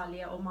house,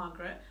 Natalia or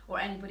Margaret or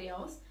anybody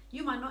else,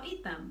 you might not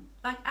eat them.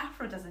 Like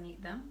Afro doesn't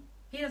eat them.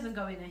 He doesn't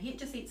go in there. He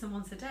just eats them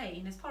once a day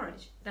in his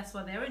porridge. That's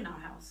why they're in our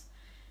house.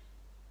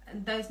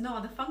 and there's no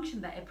other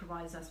function that it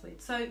provides us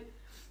with. So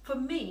for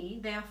me,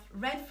 they are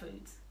red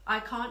foods. I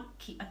can't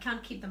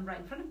keep them right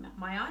in front of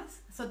my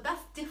eyes. So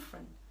that's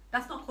different.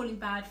 That's not calling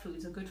bad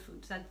foods or good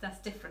foods. That's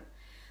different.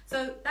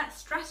 So that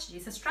strategy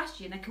is a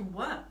strategy, and it can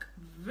work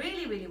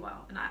really, really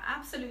well. And I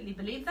absolutely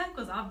believe that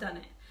because I've done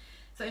it.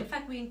 So in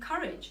fact, I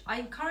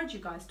encourage you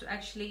guys to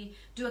actually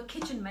do a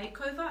kitchen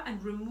makeover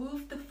and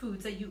remove the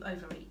foods that you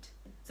overeat.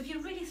 So if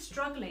you're really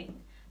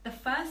struggling, the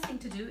first thing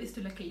to do is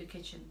to look at your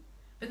kitchen.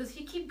 Because if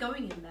you keep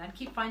going in there and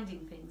keep finding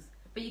things,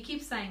 but you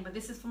keep saying, but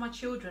this is for my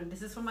children,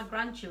 this is for my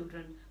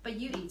grandchildren, but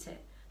you eat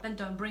it, then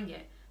don't bring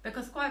it.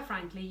 Because quite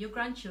frankly, your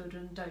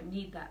grandchildren don't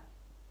need that.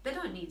 They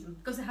don't need them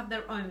because they have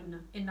their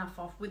own enough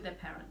of with their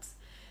parents.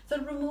 So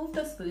remove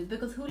those foods,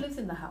 because who lives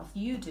in the house?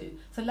 You do.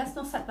 So let's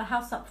not set the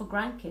house up for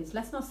grandkids.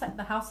 Let's not set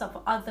the house up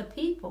for other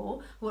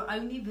people who are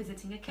only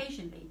visiting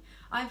occasionally.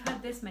 I've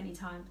heard this many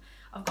times.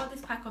 I've got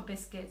this pack of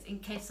biscuits in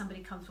case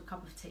somebody comes for a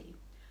cup of tea.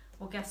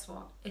 Well, guess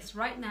what? It's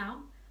right now,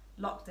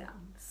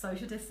 lockdown,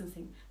 social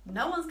distancing.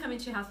 No one's coming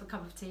to your house for a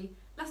cup of tea.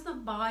 Let's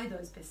not buy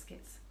those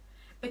biscuits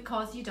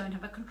because you don't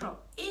have a control.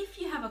 If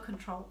you have a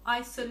control,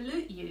 I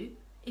salute you.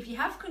 If you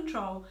have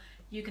control,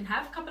 you can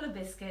have a couple of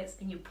biscuits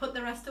and you put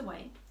the rest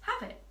away.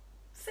 Have it.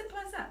 Simple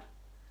as that.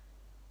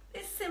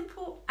 It's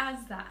simple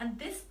as that. And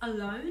this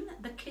alone,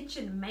 the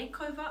kitchen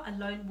makeover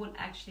alone, will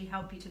actually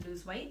help you to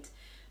lose weight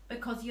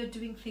because you're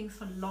doing things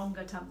for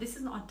longer term. This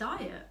is not a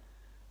diet.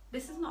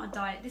 This is not a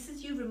diet. This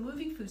is you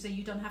removing foods that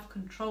you don't have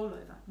control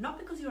over. Not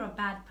because you're a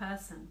bad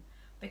person,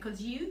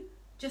 because you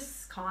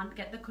just can't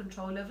get the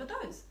control over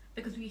those.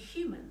 Because we're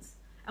humans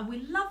and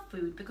we love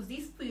food because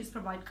these foods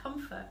provide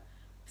comfort.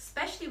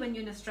 Especially when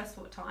you're in a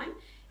stressful time,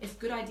 it's a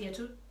good idea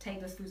to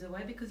take those foods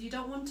away because you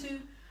don't want to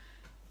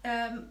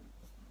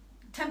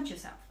tempt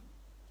yourself.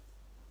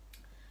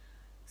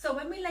 So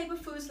when we label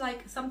foods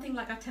like something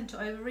like I tend to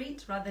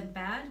overeat rather than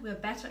bad, we're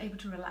better able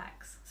to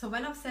relax. So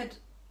when I've said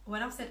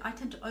I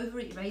tend to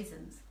overeat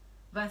raisins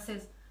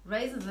versus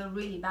raisins are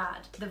really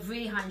bad, they're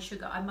really high in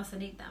sugar, I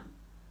mustn't eat them.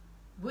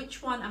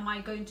 Which one am I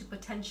going to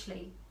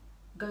potentially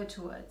go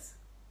towards?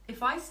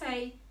 If I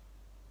say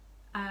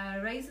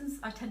raisins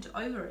I tend to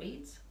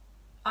overeat,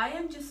 I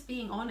am just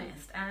being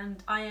honest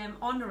and I am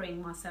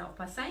honoring myself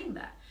by saying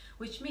that,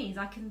 which means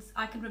I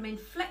can remain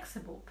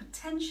flexible,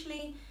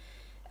 potentially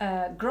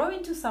grow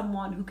into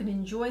someone who can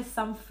enjoy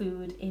some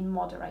food in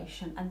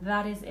moderation. And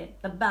that is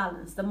it, the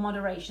balance, the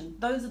moderation.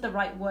 Those are the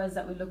right words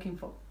that we're looking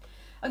for.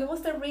 Okay,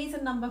 what's the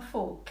reason number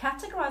 4?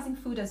 Categorizing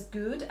food as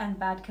good and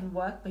bad can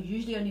work, but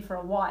usually only for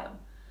a while.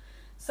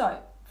 So,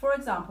 for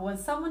example, when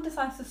someone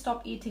decides to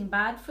stop eating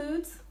bad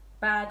foods,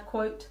 bad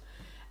quote,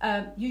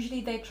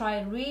 usually they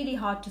try really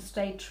hard to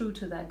stay true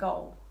to their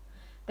goal.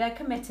 They're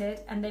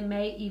committed and they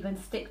may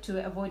even stick to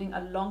it, avoiding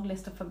a long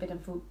list of forbidden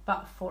food,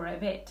 but for a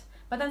bit.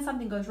 But then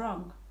something goes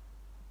wrong.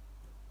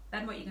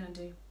 Then what are you going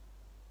to do?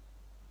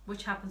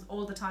 Which happens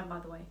all the time, by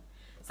the way.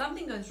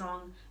 Something goes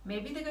wrong.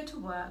 Maybe they go to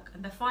work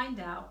and they find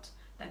out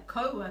their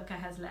co-worker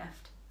has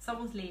left.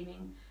 Someone's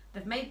leaving.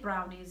 They've made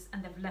brownies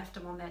and they've left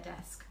them on their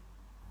desk.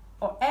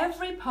 Or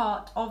every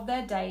part of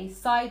their day,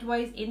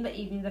 sideways in the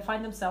evening, they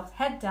find themselves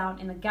head down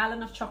in a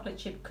gallon of chocolate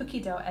chip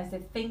cookie dough as they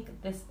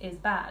think this is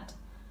bad.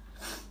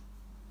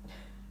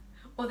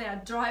 Or they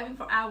are driving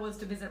for hours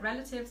to visit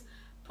relatives,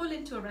 pull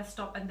into a rest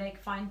stop and they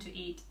find to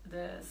eat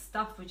the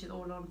stuff which is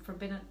all on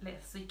forbidden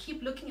list. So you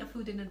keep looking at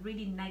food in a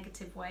really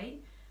negative way.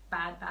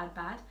 Bad, bad,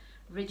 bad.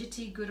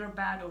 Rigidity, good or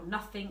bad or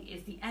nothing,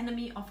 is the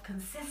enemy of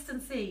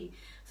consistency.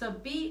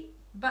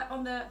 But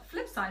on the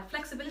flip side,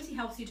 flexibility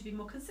helps you to be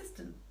more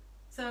consistent.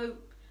 So,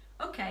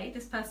 okay,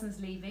 this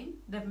person's leaving,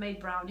 they've made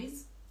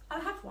brownies,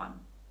 I'll have one,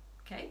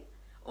 okay?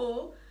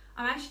 Or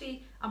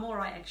I'm all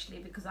right actually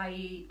because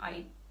I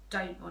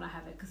don't want to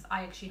have it because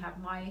I actually have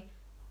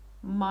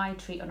my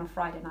treat on a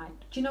Friday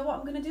night. Do you know what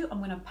I'm going to do? I'm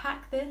going to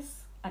pack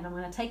this and I'm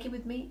going to take it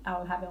with me.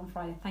 I'll have it on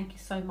Friday. Thank you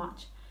so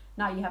much.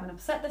 Now you haven't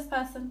upset this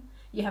person,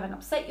 you haven't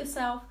upset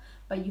yourself,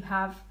 but you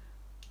have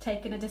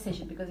taken a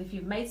decision, because if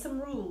you've made some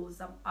rules,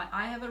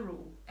 I have a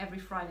rule every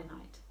Friday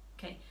night,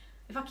 okay?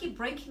 If I keep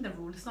breaking the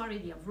rule, it's not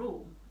really a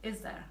rule, is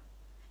there?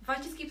 If I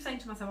just keep saying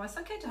to myself, well, it's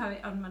okay to have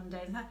it on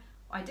Monday, and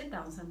I did that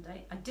on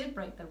Sunday, I did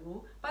break the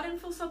rule, but I didn't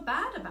feel so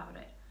bad about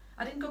it.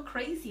 I didn't go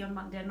crazy on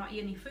Monday and not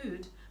eat any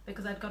food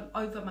because I'd gone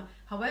over my...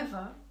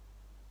 However,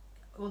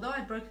 although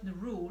I'd broken the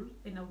rule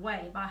in a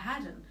way, but I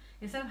hadn't.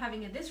 Instead of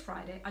having it this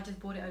Friday, I just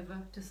brought it over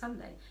to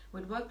Sunday.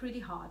 We'd worked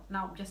really hard.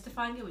 Now I'm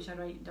justifying it, which I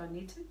really don't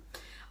need to.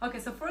 Okay,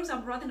 so for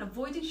example, rather than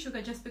avoiding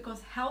sugar just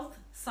because health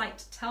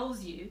site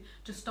tells you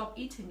to stop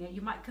eating it,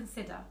 you might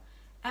consider,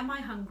 am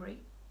I hungry?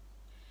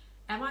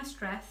 Am I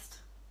stressed?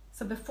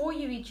 So before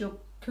you eat your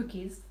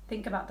cookies,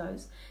 think about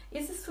those.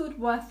 Is this food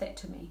worth it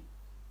to me?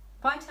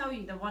 If I tell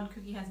you that one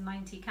cookie has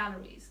 90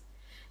 calories,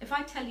 if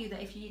I tell you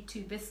that if you eat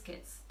two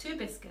biscuits,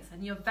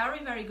 and you're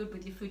very, very good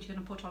with your food, you're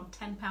going to put on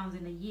 10 pounds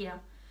in a year.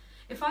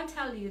 If I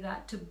tell you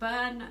that to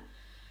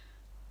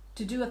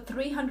do a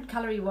 300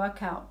 calorie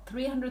workout,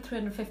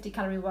 350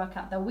 calorie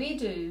workout that we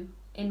do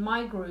in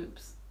my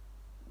groups,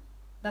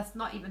 That's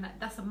not even,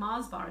 that's a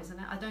Mars bar, isn't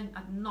it?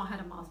 I've not had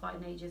a Mars bar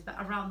in ages, but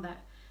around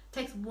that. It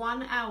takes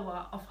 1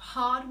 hour of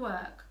hard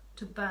work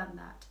to burn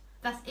that.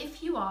 That's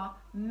if you are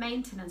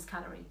maintenance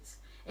calories.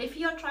 If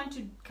you're trying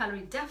to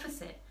calorie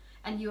deficit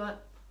and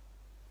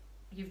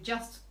you've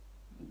just,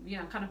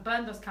 kind of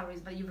burned those calories,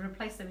 but you've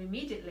replaced them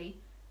immediately,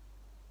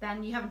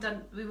 then we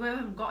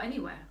haven't got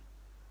anywhere.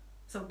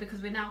 So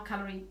because we're now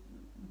calorie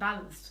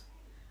balanced,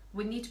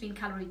 we need to be in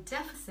calorie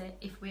deficit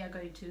if we are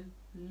going to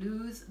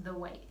lose the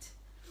weight.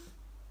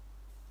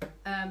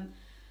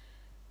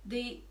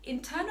 The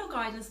internal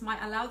guidance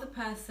might allow the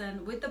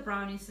person with the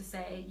brownies to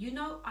say,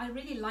 I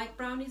really like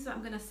brownies, but I'm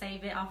going to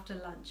save it after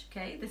lunch.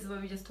 Okay, this is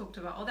what we just talked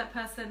about. Or that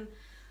person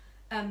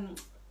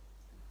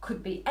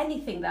could be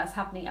anything that's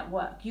happening at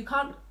work. We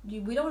don't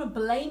want to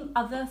blame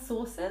other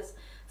sources.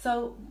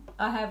 So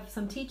I have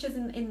some teachers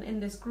in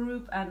this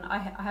group, and I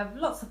have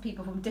lots of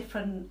people from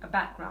different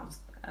backgrounds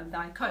that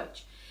I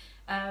coach.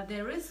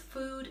 There is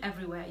food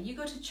everywhere. You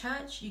go to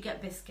church, you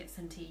get biscuits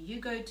and tea.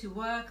 You go to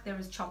work, there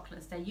is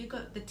chocolates there.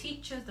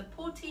 The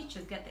poor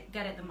teachers get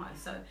it the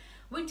most. So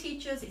with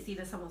teachers, it's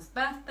either someone's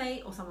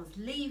birthday or someone's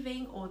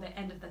leaving or the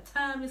end of the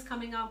term is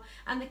coming up,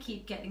 and they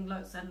keep getting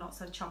lots and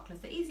lots of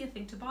chocolates. The easier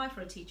thing to buy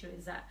for a teacher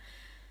is that.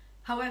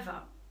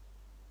 However,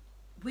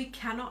 we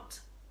cannot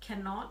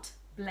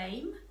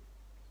blame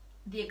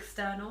the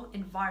external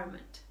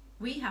environment.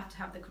 We have to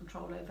have the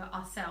control over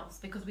ourselves,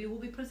 because we will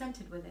be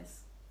presented with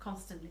this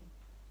constantly.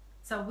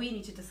 So we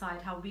need to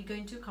decide how we're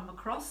going to come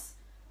across,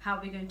 how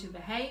we're going to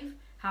behave,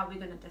 how we're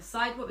going to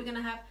decide what we're going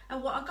to have,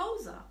 and what our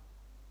goals are.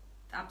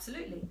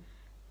 Absolutely.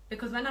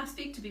 Because when I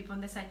speak to people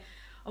and they say,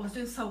 I was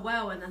doing so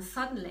well, and then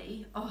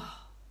suddenly,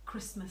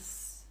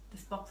 Christmas,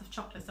 this box of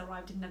chocolates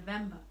arrived in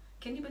November.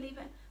 Can you believe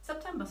it?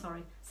 September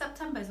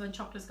is when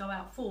chocolates go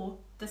out for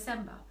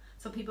December.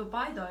 So people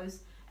buy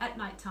those at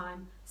night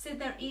time, sit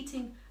there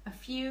eating a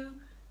few,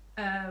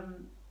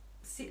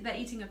 they're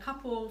eating a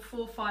couple, 4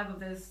 or 5 of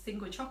those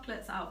single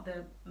chocolates out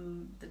of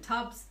the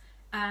tubs,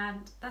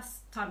 and that's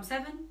times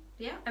 7.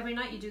 Yeah, every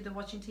night you do the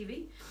watching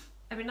TV.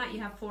 Every night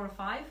you have 4 or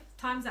 5,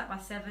 times that by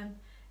 7,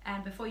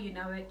 and before you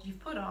know it, you've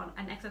put on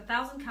an extra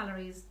 1,000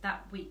 calories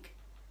that week.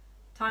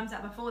 Times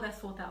that by 4, that's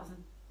 4,000.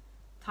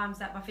 Times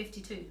that by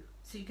 52.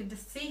 So you can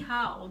just see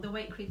how the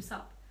weight creeps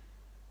up.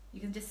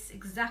 You can just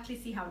exactly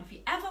see how. And if you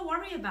ever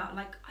worry about,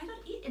 I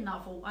don't eat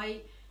enough, or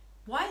why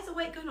is the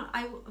weight going on?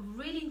 I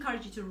really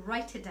encourage you to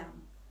write it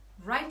down.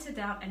 Write it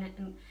down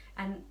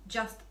and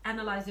just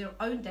analyze your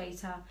own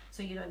data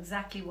so you know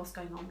exactly what's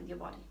going on with your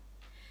body.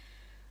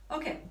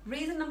 Okay,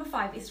 reason number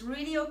 5, it's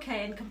really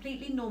okay and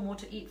completely normal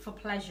to eat for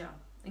pleasure.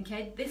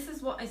 Okay, this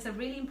is what is a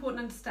really important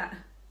to understand.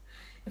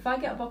 If I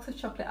get a box of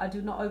chocolate I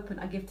do not open,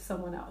 I give to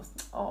someone else.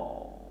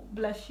 Oh,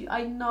 bless you.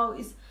 I know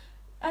it's,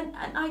 and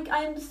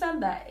I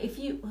understand that.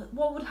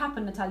 What would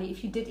happen, Natalie,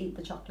 if you did eat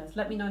the chocolates?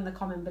 Let me know in the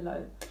comment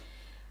below.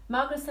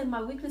 Margaret said,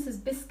 my weakness is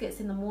biscuits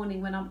in the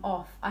morning when I'm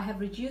off. I have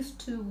reduced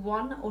to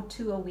 1 or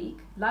 2 a week.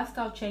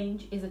 Lifestyle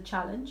change is a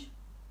challenge.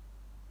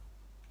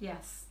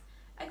 Yes,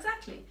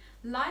 exactly.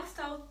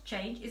 Lifestyle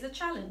change is a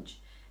challenge.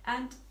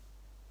 And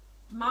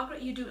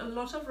Margaret, you do a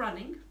lot of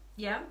running.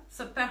 Yeah,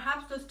 so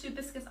perhaps those 2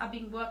 biscuits are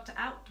being worked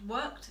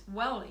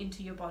well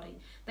into your body,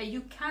 that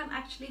you can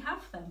actually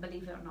have them,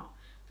 believe it or not.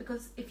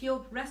 Because if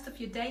your rest of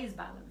your day is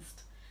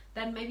balanced,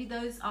 then maybe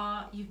those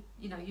are, you're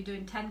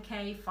doing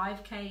 10K,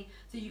 5K.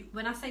 So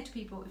when I say to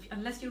people,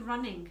 unless you're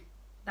running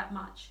that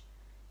much,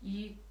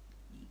 you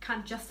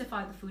can't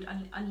justify the food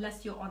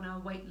unless you're on a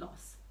weight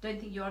loss. Don't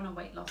think you're on a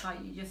weight loss, are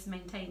you? You're just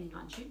maintaining,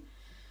 aren't you?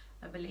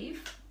 I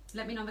believe.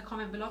 Let me know in the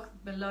comment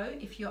below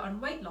if you're on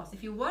weight loss.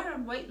 If you were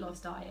on weight loss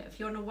diet, if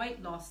you're on a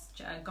weight loss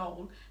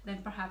goal, then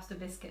perhaps the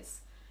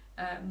biscuits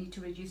need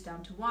to reduce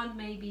down to 1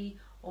 maybe,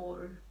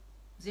 or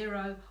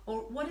 0, or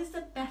what is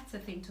the better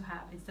thing to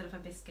have instead of a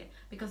biscuit,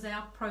 because they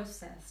are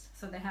processed,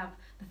 so they have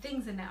the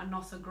things in it are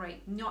not so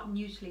great, not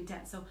nutritionally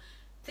dense. So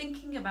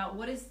thinking about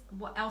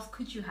what else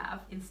could you have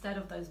instead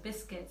of those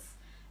biscuits,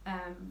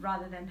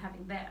 rather than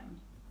having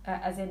them,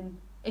 as in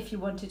if you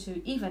wanted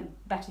to even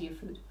better your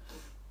food.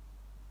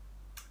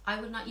 I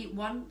would not eat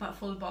one but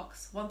full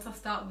box. Once I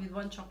start with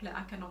 1 chocolate,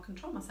 I cannot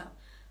control myself.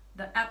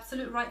 The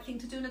absolute right thing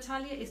to do,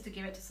 Natalia, is to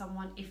give it to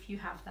someone if you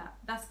have that.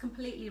 That's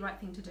completely right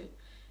thing to do.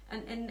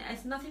 And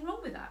there's nothing wrong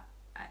with that.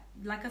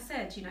 Like I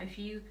said, if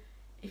you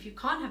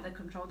can't have the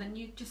control, then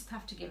you just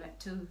have to give it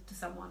to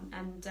someone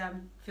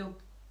and feel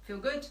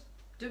good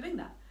doing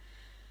that.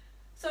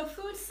 So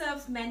food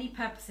serves many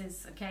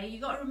purposes, okay?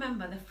 You got to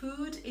remember, the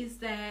food is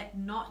there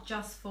not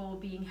just for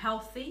being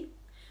healthy.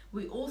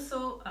 We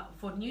also,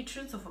 for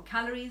nutrients or for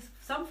calories,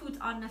 some foods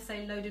aren't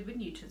necessarily loaded with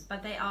nutrients,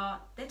 but they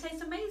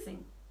taste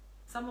amazing.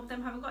 Some of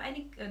them haven't got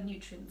any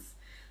nutrients.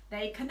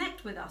 They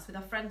connect with us, with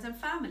our friends and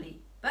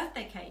family.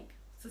 Birthday cake.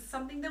 So it's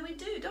something that we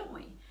do, don't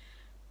we?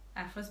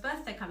 Afra's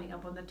birthday coming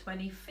up on the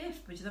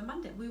 25th, which is a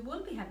Monday. We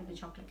will be having a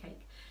chocolate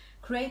cake.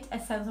 Create a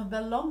sense of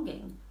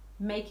belonging,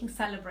 making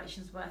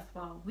celebrations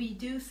worthwhile. We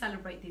do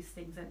celebrate these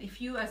things. And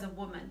if you as a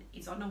woman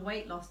is on a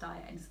weight loss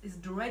diet and is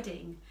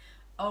dreading,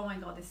 oh my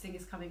God, this thing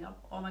is coming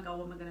up. Oh my God,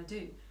 what am I going to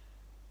do?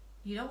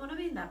 You don't want to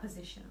be in that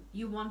position.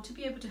 You want to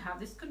be able to have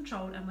this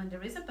control, and when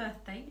there is a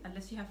birthday,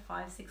 unless you have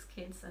 5-6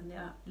 kids and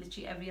they're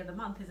literally every other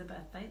month is a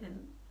birthday,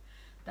 then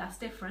that's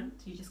different.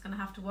 You're just going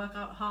to have to work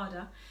out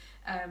harder.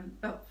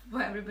 But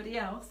for everybody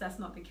else, that's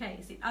not the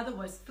case. In other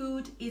words,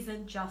 food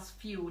isn't just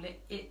fuel.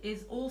 It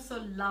is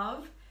also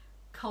love,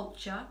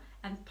 culture,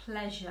 and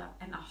pleasure,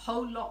 and a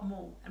whole lot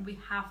more. And we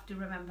have to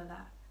remember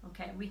that.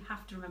 Okay, we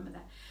have to remember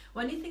that.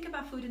 When you think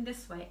about food in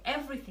this way,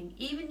 everything,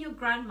 even your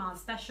grandma's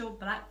special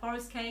Black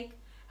Forest cake,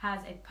 has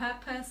a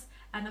purpose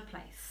and a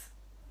place.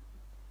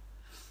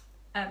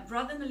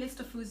 Rather than a list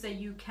of foods that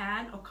you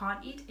can or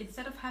can't eat,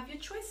 instead of have your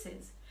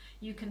choices.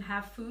 You can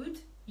have food.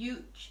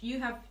 You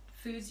have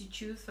foods you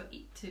choose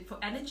for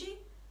energy,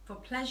 for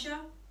pleasure,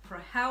 for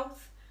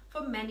health,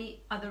 for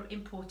many other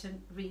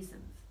important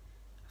reasons.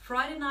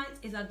 Friday night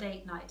is our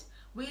date night.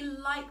 We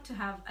like to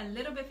have a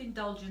little bit of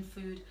indulgent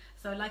food,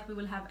 so like we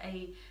will have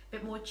a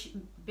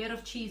bit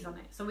of cheese on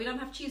it. So we don't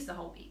have cheese the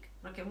whole week.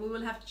 Okay, we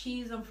will have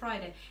cheese on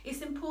Friday.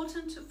 It's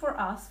important for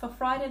us for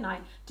Friday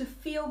night to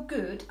feel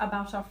good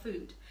about our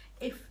food.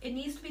 If it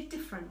needs to be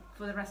different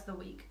for the rest of the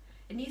week.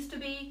 It needs to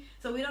be,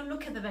 so we don't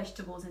look at the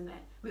vegetables in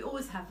there. We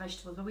always have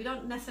vegetables, but we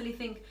don't necessarily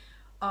think,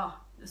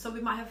 so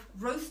we might have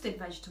roasted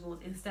vegetables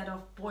instead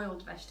of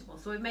boiled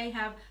vegetables. So we may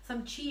have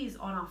some cheese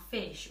on our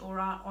fish, or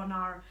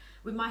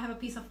we might have a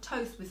piece of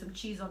toast with some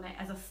cheese on it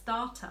as a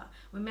starter.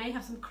 We may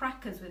have some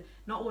crackers with,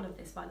 not all of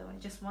this by the way,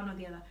 just one or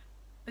the other.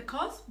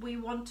 Because we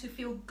want to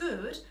feel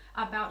good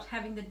about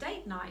having the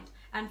date night,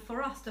 and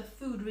for us the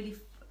food really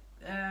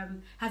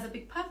has a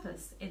big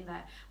purpose in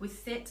there. We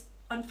sit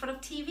in front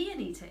of TV and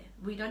eat it.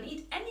 We don't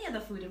eat any other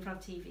food in front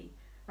of TV,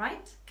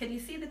 right? Can you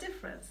see the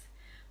difference?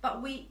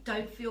 But we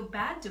don't feel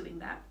bad doing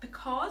that,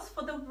 because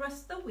for the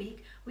rest of the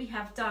week we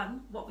have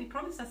done what we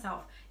promised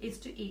ourselves, is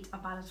to eat a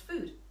balanced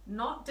food,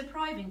 not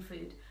depriving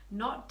food,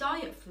 not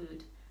diet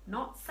food,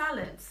 not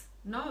salads,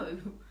 no,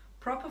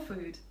 proper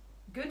food,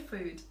 good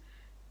food,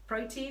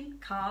 protein,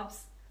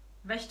 carbs,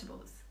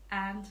 vegetables,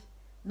 and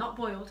not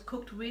boiled,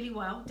 cooked really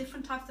well,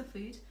 different types of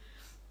food,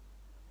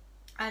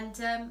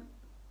 and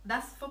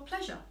that's for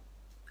pleasure.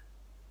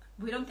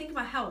 We don't think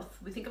about health.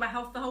 We think about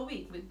health the whole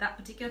week. With that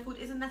particular food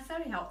isn't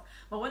necessarily health.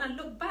 But when I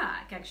look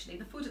back, actually,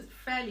 the food is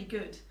fairly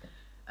good.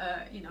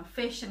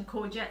 Fish and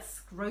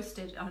courgettes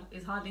roasted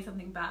is hardly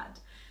something bad.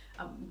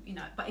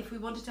 But if we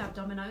wanted to have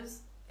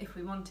Domino's, if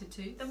we wanted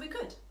to, then we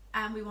could.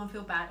 And we won't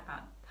feel bad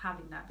about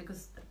having that,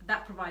 because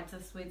that provides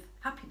us with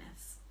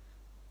happiness.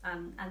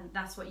 And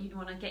that's what you'd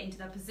want to get into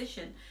that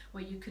position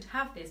where you could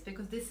have this,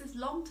 because this is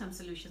long-term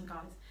solutions,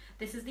 guys.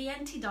 This is the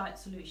anti-diet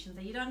solution,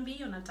 that you don't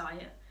be on a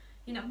diet.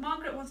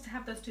 Margaret wants to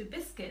have those 2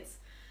 biscuits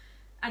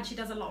and she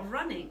does a lot of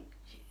running.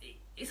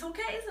 It's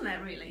okay, isn't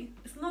it, really?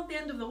 It's not the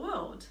end of the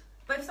world.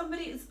 But if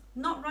somebody is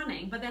not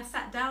running, but they're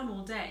sat down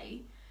all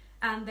day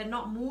and they're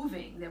not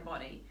moving their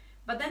body,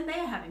 but then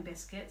they're having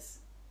biscuits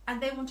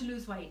and they want to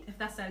lose weight, if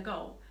that's their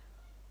goal,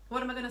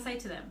 what am I going to say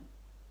to them?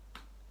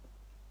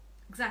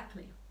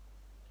 Exactly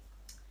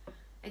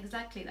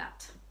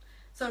that.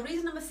 So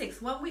reason number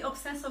 6, when we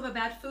obsess over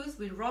bad foods,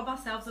 we rob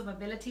ourselves of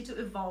ability to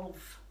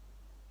evolve.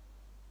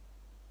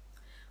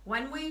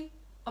 When we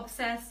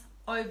obsess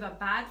over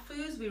bad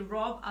foods, we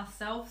rob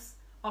ourselves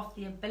of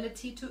the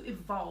ability to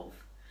evolve.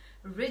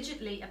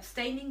 Rigidly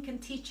abstaining can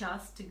teach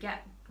us to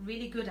get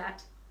really good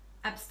at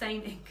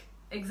abstaining.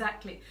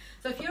 Exactly.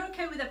 So if you're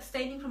okay with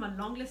abstaining from a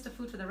long list of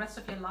food for the rest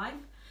of your life,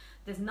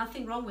 there's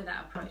nothing wrong with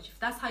that approach, if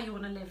that's how you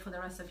want to live for the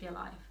rest of your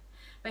life.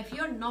 But if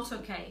you're not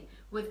okay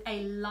with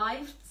a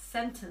life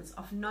sentence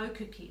of no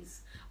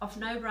cookies, of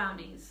no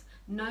brownies,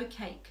 no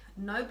cake,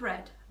 no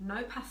bread,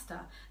 no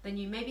pasta, then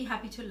you may be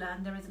happy to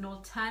learn there is an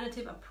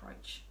alternative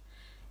approach.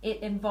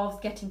 It involves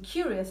getting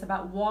curious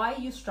about why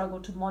you struggle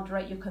to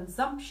moderate your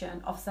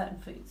consumption of certain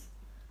foods.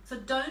 So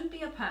don't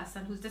be a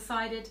person who's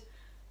decided,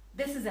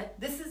 this is it,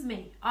 this is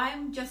me,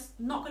 I'm just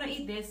not going to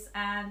eat this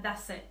and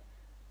that's it.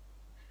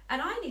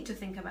 And I need to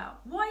think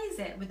about, why is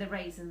it with the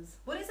raisins?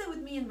 What is it with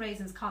me and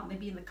raisins? Can't they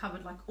be in the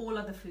cupboard like all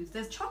other foods?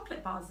 There's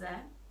chocolate bars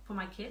there for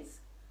my kids.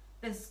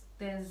 There's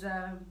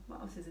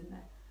what else is in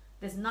there?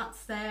 There's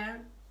nuts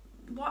there.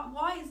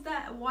 Why is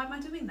that? Why am I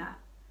doing that?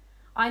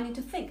 I need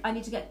to think. I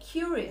need to get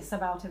curious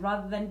about it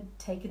rather than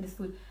taking this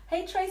food.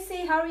 Hey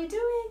Tracy, how are you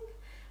doing?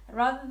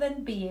 Rather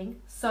than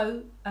being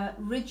so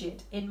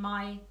rigid in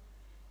my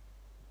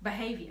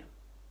behavior.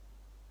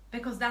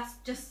 Because that's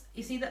just,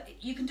 you see, that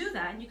you can do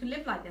that and you can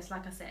live like this,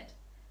 like I said.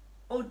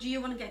 Or do you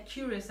want to get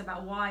curious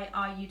about why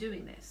are you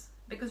doing this?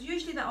 Because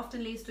usually that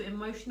often leads to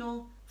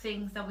emotional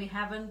things that we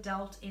haven't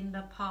dealt in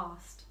the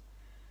past.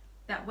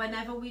 That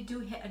whenever we do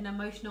hit an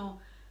emotional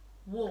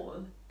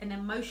wall, an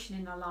emotion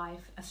in our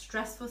life, a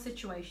stressful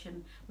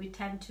situation, we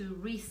tend to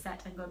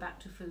reset and go back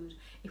to food.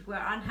 If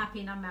we're unhappy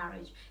in our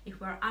marriage,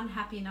 if we're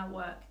unhappy in our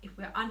work, if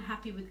we're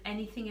unhappy with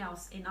anything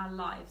else in our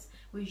lives,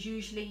 we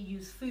usually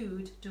use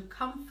food to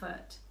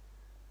comfort.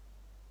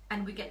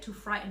 And we get too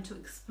frightened to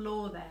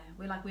explore there.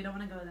 We're like, we don't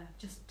want to go there.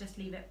 Just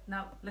leave it.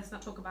 No, let's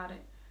not talk about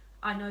it.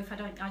 I know if I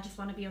don't, I just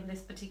want to be on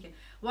this particular.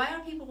 Why are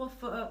people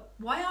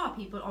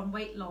on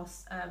weight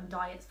loss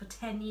diets for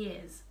 10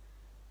 years?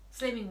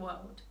 Slimming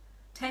World,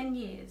 10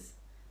 years,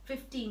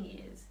 15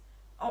 years,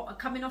 or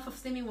coming off of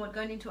Slimming World,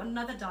 going into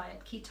another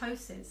diet,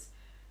 ketosis,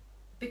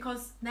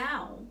 because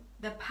now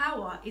the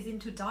power is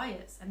into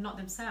diets and not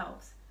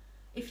themselves.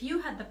 If you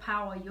had the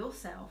power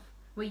yourself,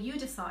 where you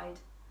decide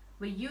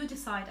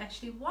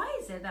actually, why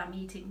is it that I'm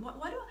eating?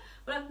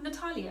 Like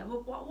Natalia,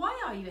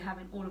 why are you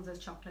having all of those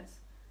chocolates?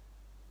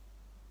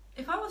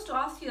 If I was to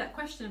ask you that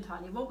question,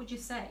 Natalia, what would you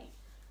say?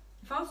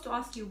 If I was to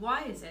ask you,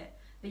 why is it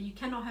that you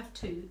cannot have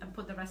 2 and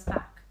put the rest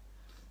back?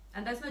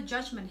 And there's no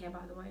judgment here,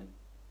 by the way.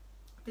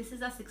 This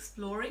is us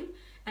exploring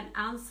an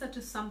answer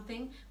to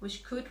something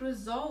which could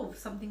resolve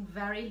something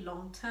very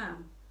long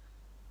term.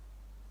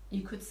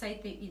 You could say,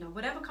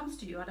 whatever comes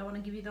to you, I don't want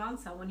to give you the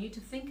answer. I want you to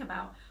think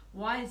about,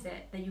 why is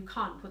it that you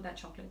can't put that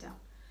chocolate down?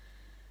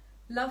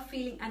 Love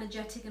feeling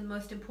energetic, and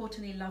most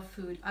importantly, love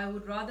food. I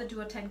would rather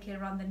do a 10K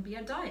run than be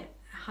a diet.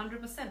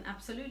 100%,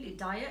 absolutely.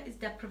 Diet is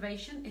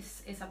deprivation,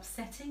 it's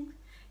upsetting,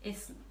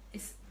 it's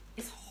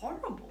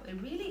horrible. It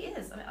really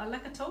is.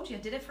 Like I told you, I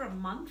did it for a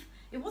month.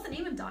 It wasn't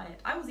even diet.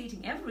 I was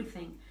eating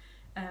everything,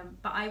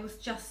 but I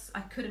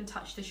couldn't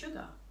touch the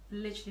sugar.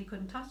 Literally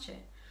couldn't touch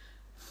it.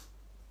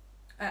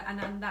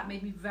 And that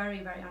made me very,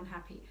 very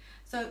unhappy.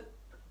 So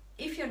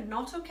if you're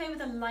not okay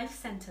with a life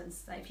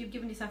sentence, if you've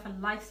given yourself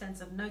a life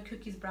sentence of no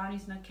cookies,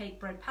 brownies, no cake,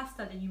 bread,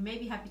 pasta, then you may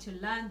be happy to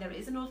learn there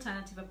is an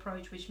alternative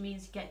approach, which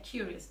means get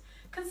curious.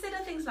 Consider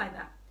things like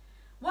that.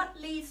 What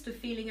leads to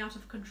feeling out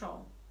of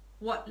control?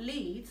 What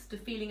leads to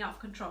feeling out of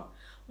control?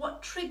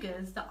 What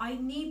triggers that I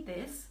need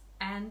this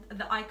and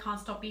that I can't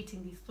stop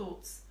eating these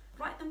thoughts?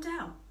 Write them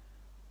down.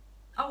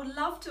 I would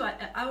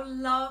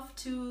love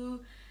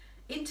to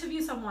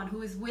interview someone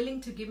who is willing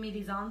to give me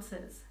these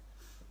answers.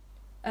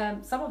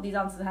 Some of these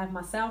answers I have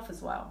myself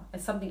as well.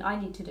 It's something I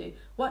need to do.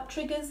 What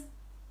triggers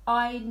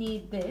I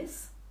need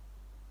this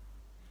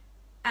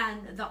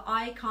and that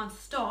I can't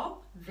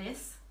stop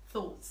this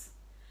thoughts?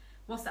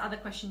 What's the other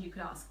question you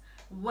could ask?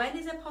 When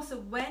is it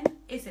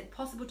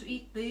possible to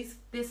eat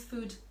this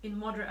food in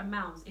moderate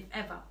amounts, if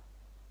ever?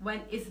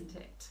 When isn't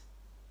it?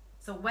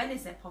 So when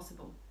is it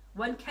possible?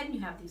 When can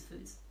you have these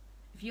foods?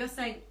 If you're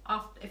saying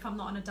if I'm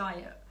not on a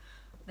diet,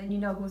 then you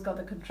know who's got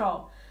the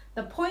control.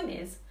 The point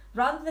is,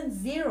 rather than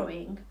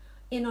zeroing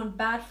in on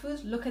bad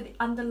foods, look at the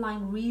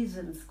underlying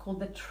reasons, called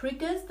the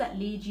triggers that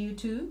lead you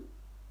to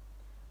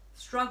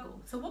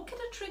struggle. So what could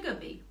a trigger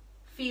be?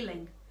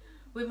 Feeling.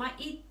 We might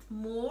eat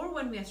more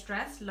when we are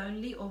stressed,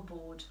 lonely, or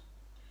bored.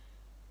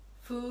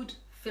 Food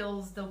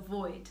fills the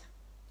void.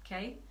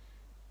 Okay?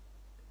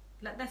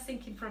 Let that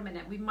sink in for a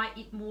minute. We might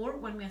eat more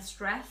when we are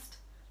stressed,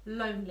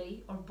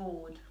 lonely, or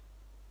bored.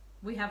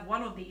 We have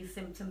one of these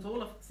symptoms,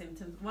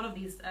 one of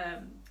these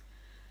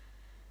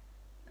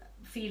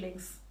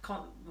feelings.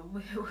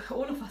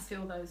 All of us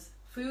feel those.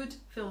 Food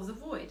fills a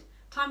void.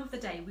 Time of the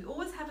day. We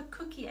always have a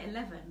cookie at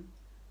 11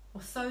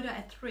 or soda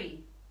at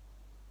 3.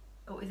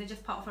 Or is it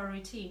just part of our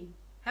routine?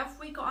 Have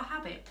we got a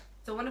habit?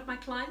 So one of my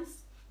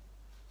clients,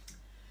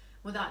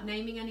 without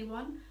naming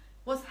anyone,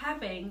 was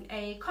having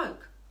a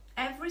Coke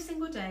every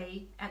single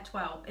day at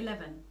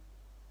 11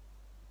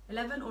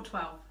 or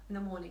 12 in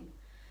the morning.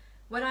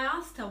 When I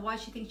asked her why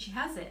she thinks she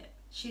has it,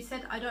 she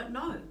said, I don't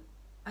know.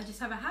 I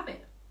just have a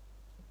habit.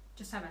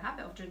 Just have a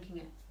habit of drinking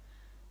it.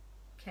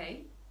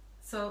 Okay?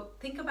 So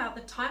think about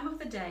the time of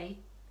the day,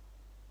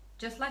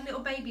 just like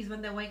little babies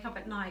when they wake up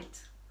at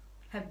night,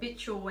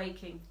 habitual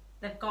waking.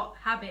 They've got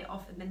habit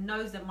of, and their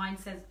nose, their mind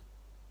says,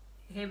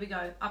 here we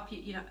go, up,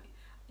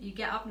 you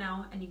get up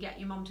now and you get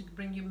your mom to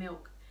bring you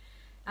milk.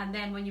 And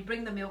then when you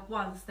bring the milk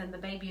once, then the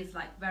baby is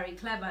like very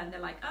clever and they're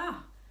like,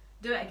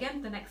 do it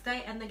again the next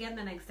day and again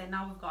the next day.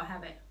 Now we've got a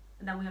habit.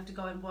 And then we have to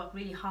go and work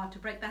really hard to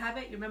break the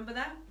habit. You remember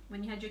that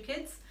when you had your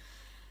kids?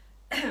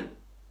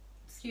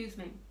 Excuse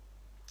me.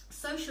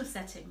 Social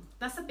setting.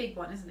 That's a big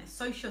one, isn't it?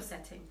 Social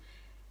setting.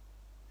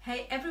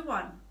 Hey,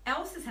 everyone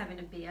else is having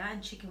a beer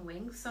and chicken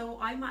wings, so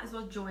I might as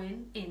well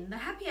join in the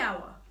happy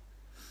hour.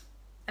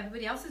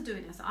 Everybody else is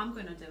doing it, so I'm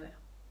going to do it.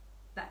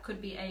 That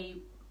could be a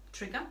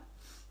trigger.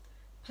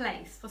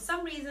 Place. For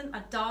some reason,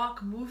 a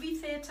dark movie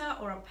theatre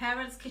or a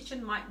parent's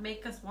kitchen might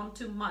make us want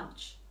to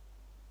munch.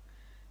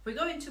 If we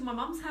go into my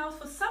mum's house,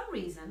 for some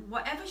reason,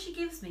 whatever she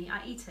gives me,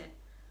 I eat it.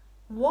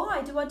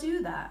 Why do I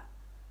do that?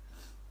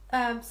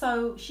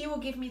 So she will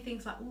give me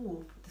things like,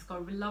 oh, this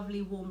got a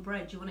lovely warm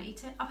bread. Do you want to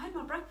eat it? I've had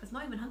my breakfast,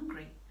 not even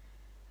hungry.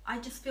 I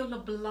just feel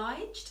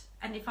obliged.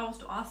 And if I was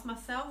to ask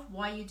myself,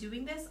 why are you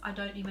doing this? I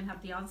don't even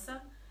have the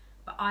answer.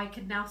 But I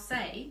can now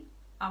say,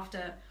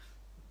 after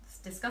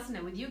discussing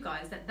it with you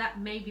guys, that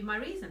may be my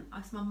reason.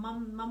 My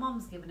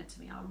mum's given it to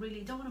me. I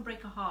really don't want to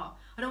break her heart.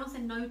 I don't want to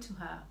say no to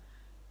her.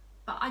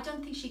 But I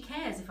don't think she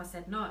cares if I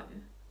said no.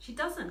 She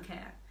doesn't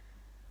care.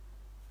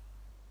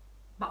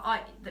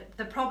 But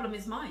the problem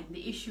is mine.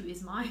 The issue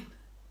is mine.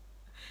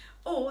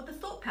 Or the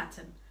thought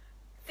pattern.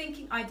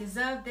 Thinking I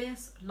deserve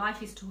this,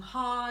 life is too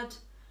hard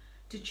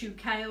to chew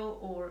kale,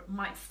 or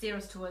might steer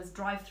us towards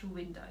drive-through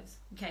windows.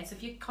 Okay, so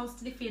if you're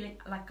constantly feeling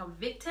like a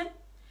victim,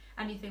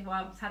 and you think,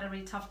 well, I've had a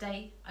really tough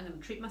day, I'm going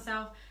to treat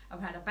myself.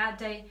 I've had a bad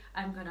day,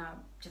 I'm going to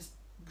just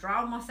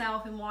drown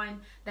myself in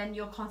wine, then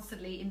you're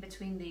constantly in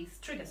between these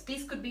triggers.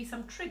 These could be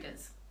some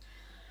triggers.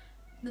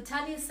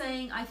 Natalia is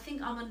saying, I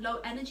think I'm a low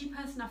energy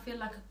person. I feel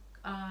like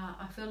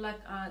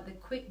the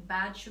quick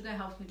bad sugar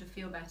helps me to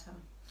feel better.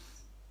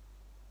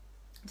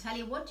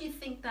 Natalia, why do you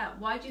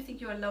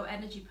think you're a low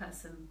energy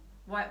person?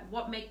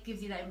 What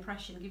gives you that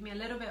impression? Give me a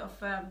little bit of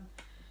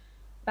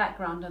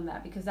background on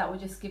that, because that will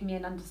just give me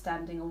an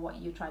understanding of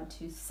what you're trying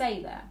to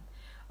say there.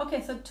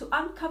 Okay, so to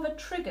uncover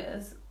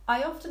triggers,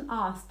 I often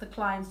ask the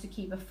clients to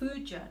keep a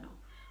food journal.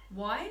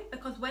 Why?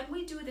 Because when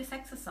we do this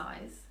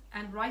exercise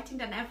and writing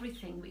down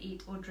everything we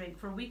eat or drink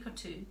for a week or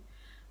two,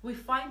 we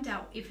find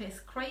out if it's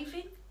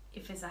craving,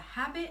 if it's a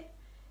habit,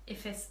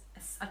 if it's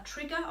a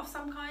trigger of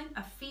some kind,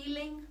 a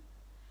feeling.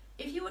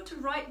 If you were to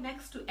write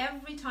next to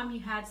every time you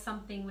had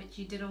something which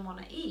you didn't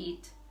want to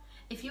eat,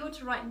 if you were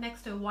to write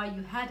next to why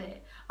you had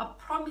it, I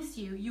promise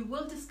you, you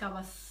will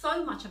discover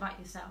so much about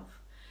yourself.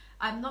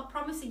 I'm not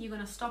promising you're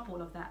going to stop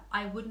all of that.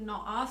 I would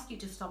not ask you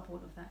to stop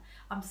all of that.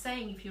 I'm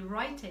saying if you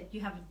write it,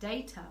 you have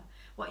data.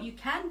 What you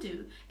can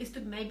do is to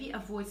maybe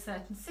avoid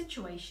certain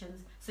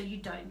situations so you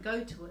don't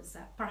go towards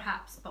that,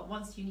 perhaps. But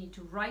once you need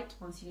to write,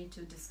 once you need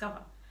to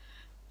discover.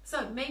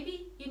 So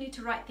maybe you need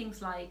to write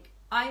things like,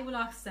 I will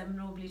ask them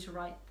normally to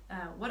write,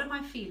 what am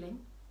I feeling?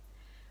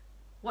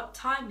 What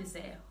time is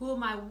it? Who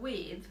am I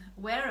with?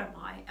 Where am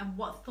I? And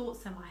what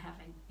thoughts am I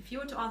having? If you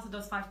were to answer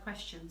those 5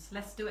 questions,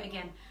 let's do it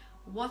again.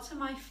 What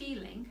am I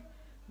feeling?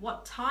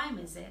 What time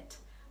is it?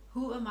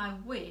 Who am I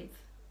with?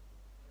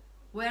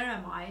 Where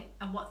am I?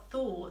 And what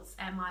thoughts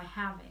am I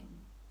having?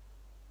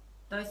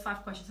 Those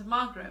 5 questions. So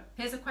Margaret,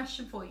 here's a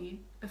question for you.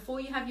 Before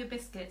you have your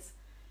biscuits,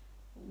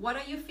 what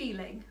are you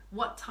feeling?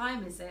 What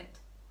time is it?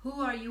 Who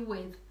are you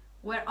with?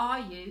 Where are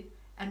you?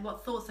 And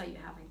what thoughts are you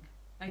having?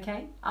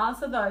 Okay,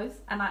 answer those,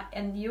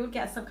 and you'll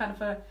get some kind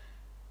of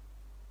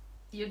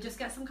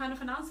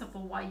an answer for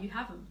why you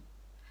have them.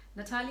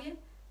 Natalia,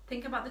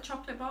 think about the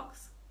chocolate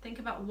box. Think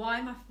about what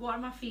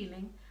am I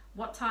feeling?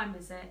 What time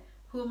is it?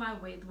 Who am I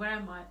with? Where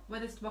am I?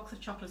 Whether it's a box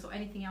of chocolates or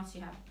anything else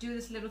you have. Do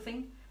this little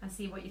thing and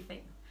see what you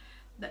think.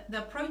 The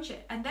approach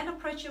it, and then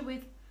approach it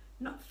with,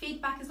 not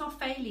feedback is not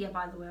failure,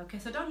 by the way. Okay,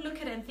 so don't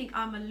look at it and think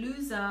I'm a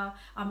loser,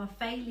 I'm a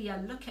failure,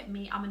 look at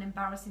me, I'm an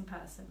embarrassing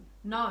person.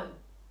 No,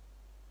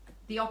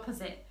 the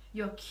opposite.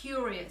 You're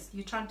curious.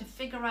 You're trying to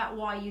figure out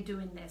why you're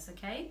doing this.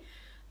 Okay,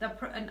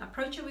 and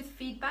approach it with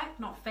feedback,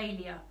 not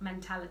failure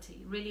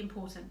mentality. Really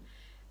important.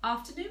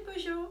 Afternoon,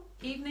 bonjour,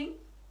 evening.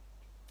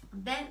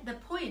 Then the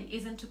point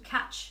isn't to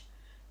catch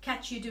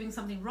you doing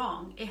something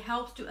wrong. It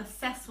helps to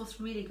assess what's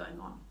really going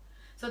on.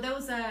 So there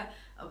was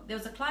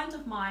a client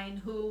of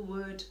mine who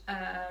would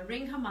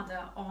ring her mother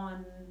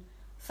on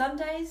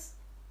Sundays,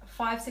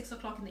 5-6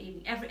 o'clock in the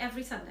evening,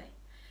 every Sunday,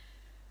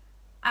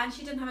 and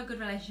she didn't have a good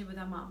relationship with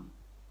her mum.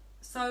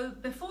 So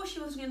before she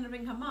was going to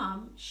ring her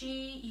mum,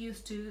 she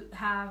used to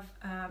have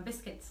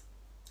biscuits.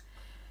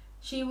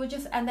 She would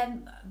just, and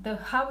then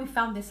how we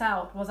found this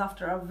out was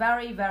after a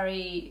very,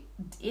 very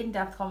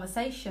in-depth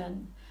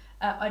conversation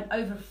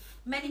over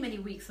many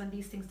weeks when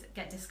these things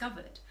get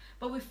discovered.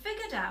 But we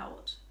figured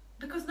out,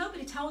 because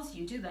nobody tells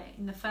you, do they?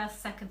 In the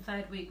first, second,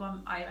 third week,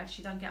 when I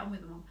actually don't get on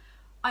with mum,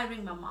 I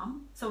ring my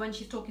mum. So when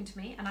she's talking to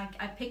me, and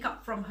I pick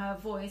up from her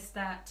voice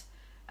that,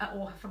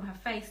 or from her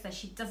face, that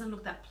she doesn't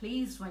look that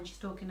pleased when she's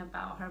talking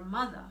about her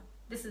mother.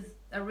 This is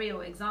a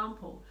real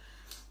example.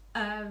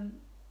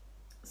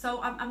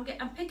 So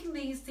I'm picking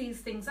these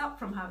things up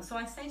from her. So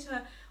I say to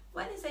her,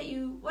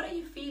 what are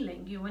you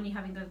feeling when you're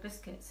having those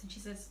biscuits? And she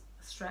says,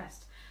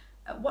 stressed.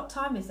 What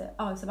time is it?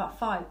 Oh, it's about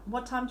 5.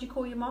 What time do you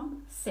call your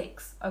mum?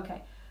 6.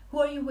 Okay. Who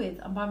are you with?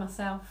 I'm by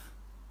myself.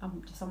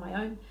 I'm just on my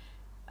own.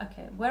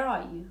 Okay. Where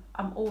are you?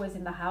 I'm always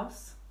in the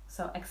house,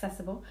 so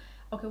accessible.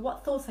 Okay.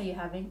 What thoughts are you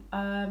having?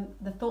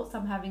 The thoughts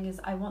I'm having is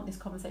I want this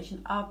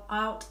conversation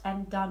out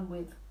and done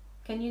with.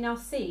 Can you now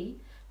see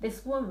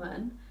this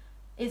woman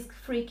is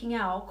freaking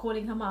out,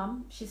 calling her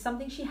mum? She's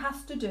something she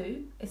has to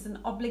do. It's an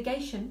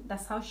obligation.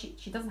 That's how she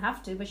doesn't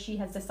have to, but she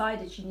has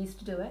decided she needs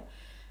to do it.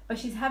 But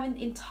she's having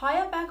the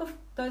entire bag of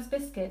those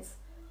biscuits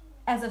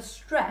as a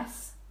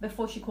stress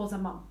before she calls her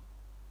mum.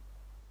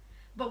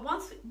 But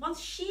once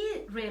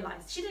she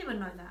realized, she didn't even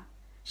know that.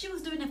 She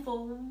was doing it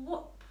for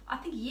I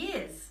think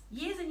years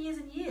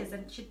and years,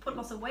 and she'd put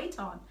lots of weight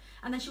on,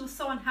 and then she was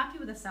so unhappy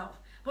with herself.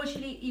 But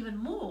she'll eat even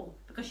more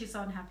because she's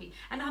so unhappy.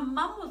 And her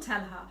mum will tell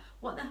her,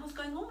 what the hell's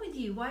going on with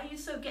you? Why are you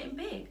so getting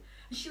big?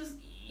 And she's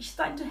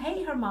starting to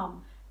hate her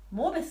mum.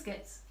 More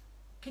biscuits.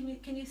 Can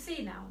you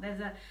see now?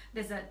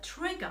 There's a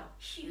trigger,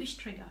 huge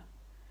trigger.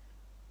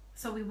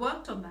 So we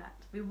worked on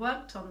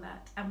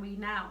that. And we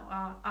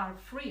now are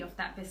free of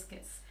that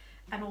biscuits.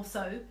 And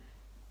also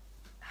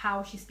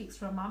how she speaks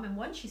to her mum and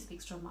when she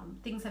speaks to her mum.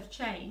 Things have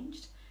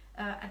changed.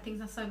 And things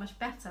are so much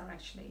better,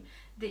 actually.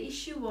 The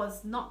issue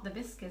was not the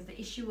biscuits. The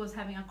issue was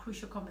having a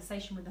crucial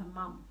conversation with her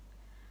mum.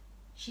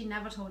 She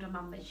never told her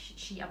mum that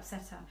she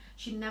upset her.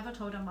 She never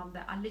told her mum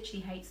that I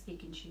literally hate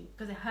speaking to you,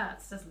 because it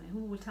hurts, doesn't it? Who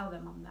will tell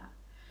their mum that?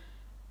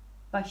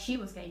 But she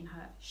was getting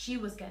hurt. She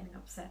was getting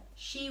upset.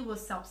 She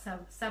was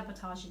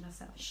self-sabotaging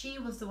herself. She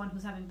was the one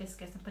who's having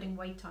biscuits and putting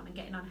weight on and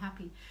getting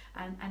unhappy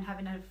and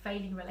having a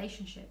failing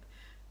relationship.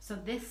 So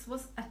this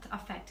was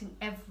affecting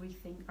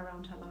everything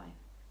around her life,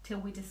 till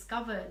we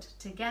discovered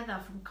together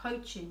from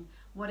coaching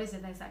what is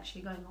it that's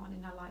actually going on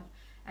in her life.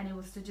 And it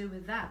was to do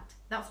with that.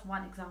 That's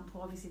one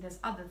example. Obviously, there's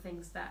other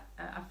things that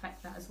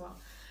affect that as well.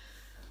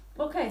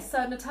 Okay,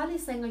 so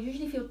Natalia's saying, I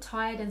usually feel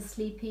tired and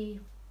sleepy.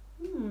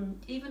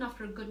 Even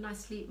after a good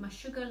night's sleep, my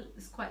sugar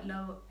is quite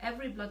low.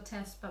 Every blood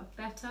test, but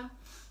better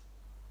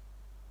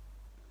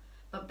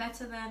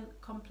than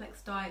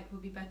complex diet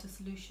would be better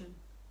solution.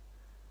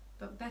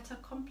 But better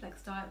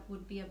complex diet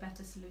would be a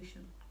better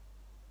solution.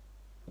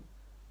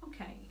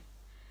 Okay,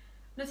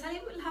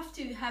 Natalia, we'll have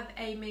to have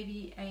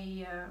maybe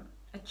a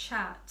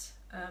chat,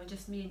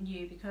 just me and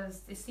you, because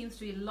there seems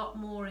to be a lot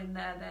more in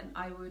there than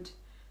I would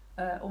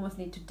almost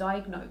need to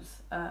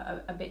diagnose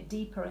a bit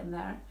deeper in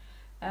there.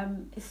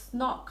 It's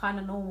not kind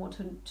of normal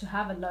to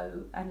have a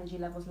low energy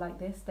levels like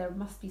this. There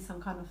must be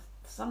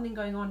something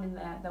going on in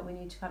there that we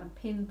need to kind of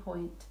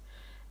pinpoint.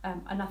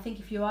 And I think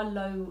if you are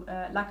low,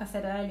 like I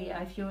said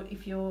earlier,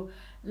 if your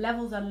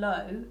levels are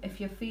low, if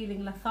you're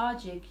feeling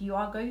lethargic, you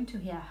are going to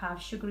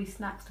have sugary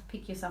snacks to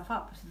pick yourself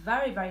up. It's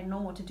very, very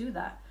normal to do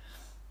that.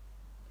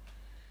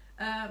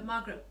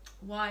 Margaret,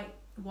 why?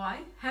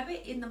 Have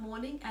it in the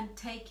morning and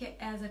take it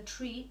as a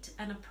treat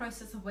and a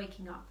process of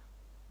waking up.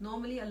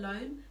 Normally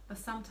alone, but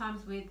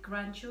sometimes with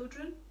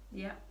grandchildren.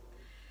 Yeah.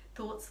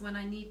 Thoughts when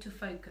I need to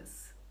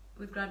focus.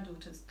 With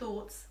granddaughters.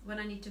 Thoughts when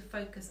I need to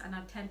focus, and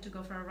I tend to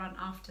go for a run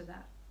after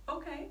that.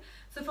 Okay.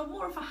 So for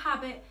more of a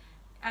habit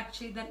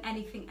actually than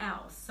anything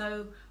else.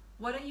 So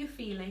what are you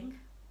feeling?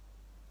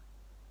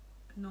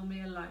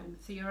 Normally alone.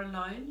 So you're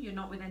alone, you're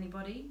not with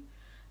anybody.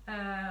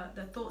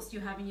 The thoughts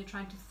you're having, you're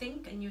trying to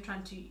think and you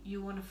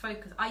want to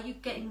focus. Are you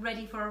getting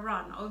ready for a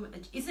run? Oh,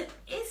 is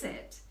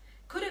it?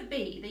 Could it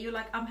be that you're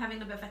like, I'm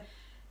having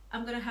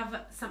I'm going to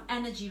have some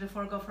energy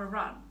before I go for a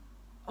run?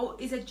 Or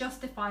is it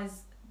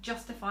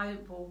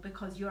justifiable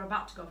because you're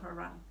about to go for a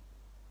run?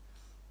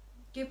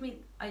 Give me,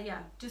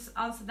 just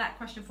answer that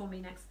question for me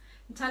next.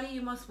 Natalia,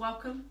 you're most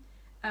welcome.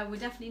 We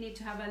definitely need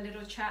to have a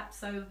little chat.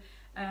 So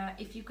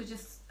if you could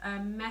just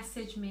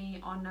message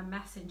me on a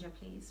messenger,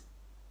 please.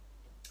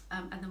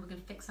 And then we're going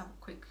to fix up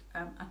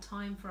a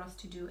time for us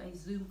to do a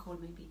Zoom call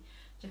maybe,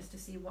 just to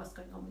see what's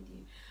going on with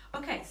you.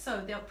 Okay,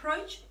 so the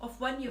approach of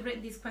when you've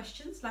written these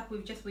questions, like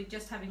we're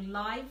just having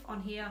live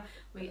on here,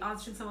 we're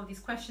answering some of these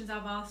questions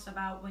I've asked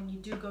about when you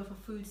do go for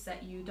foods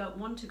that you don't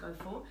want to go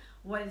for,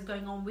 what is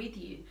going on with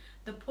you.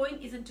 The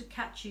point isn't to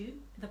catch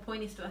you, the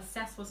point is to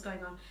assess what's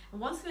going on.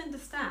 And once we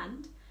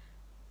understand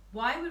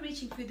why we're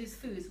reaching for these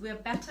foods, we're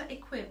better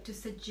equipped to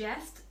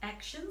suggest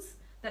actions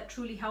that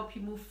truly help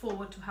you move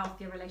forward to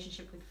healthier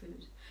relationship with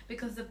food.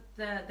 Because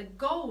the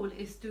goal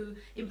is to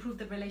improve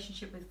the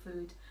relationship with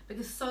food,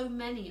 because so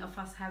many of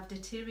us have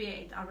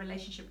deteriorated our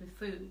relationship with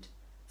food.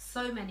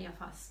 So many of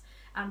us.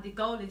 And the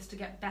goal is to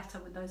get better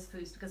with those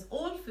foods, because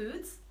all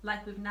foods,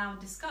 like we've now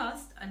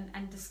discussed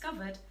and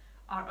discovered,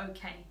 are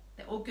okay.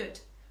 They're all good.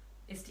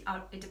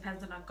 It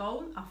depends on our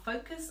goal, our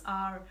focus,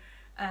 our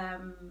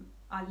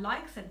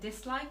likes and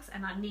dislikes,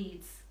 and our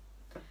needs.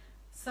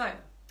 So,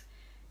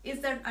 is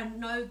there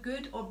no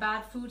good or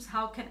bad foods?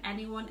 How can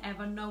anyone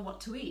ever know what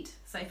to eat?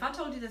 So if I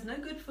told you there's no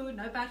good food,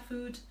 no bad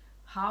food,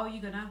 what are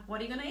you gonna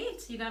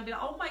eat? You're gonna be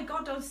like, oh my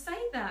God, don't say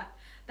that.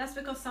 That's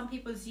because some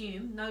people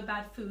assume no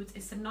bad foods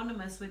is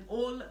synonymous with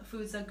all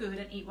foods are good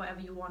and eat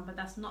whatever you want, but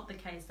that's not the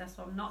case. That's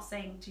what I'm not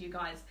saying to you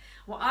guys.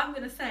 What I'm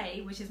gonna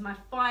say, which is my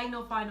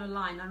final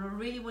line, and I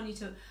really want you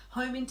to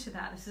home into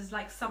that. This is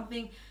like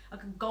something,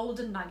 like a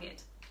golden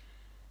nugget.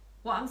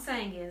 What I'm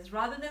saying is,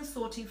 rather than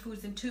sorting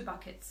foods in two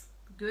buckets,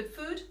 good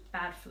food,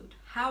 bad food,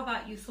 how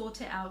about you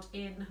sort it out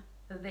in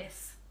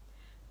this?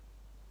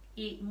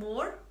 Eat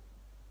more,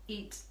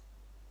 eat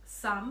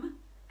some,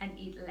 and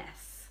eat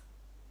less.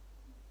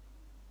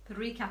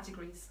 3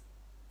 categories,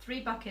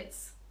 3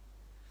 buckets.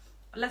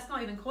 Let's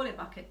not even call it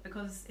bucket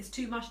because it's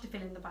too much to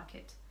fill in the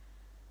bucket.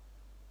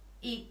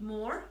 Eat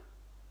more,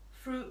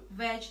 fruit,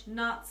 veg,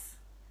 nuts,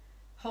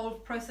 whole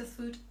processed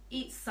food.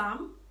 Eat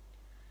some.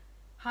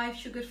 High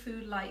sugar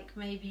food, like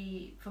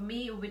maybe for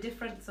me it will be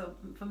different. So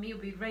for me it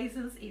will be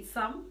raisins. Eat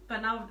some,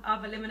 but now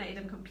I've eliminated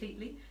them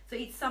completely. So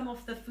eat some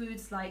of the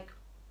foods like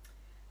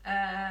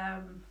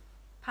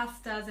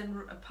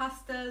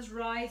pastas,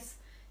 rice.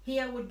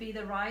 Here would be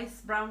the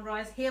rice, brown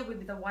rice. Here would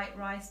be the white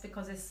rice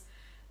because it's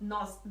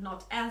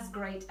not as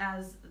great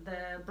as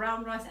the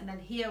brown rice. And then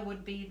here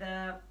would be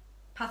the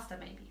pasta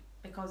maybe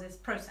because it's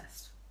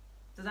processed.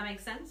 Does that make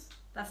sense?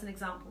 That's an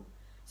example.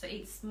 So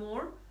eat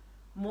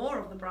more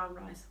of the brown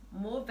rice,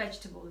 more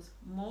vegetables,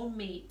 more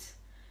meat,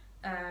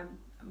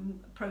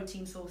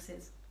 protein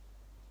sources.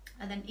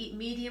 And then eat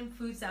medium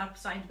foods that are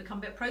starting to become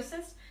a bit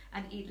processed,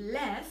 and eat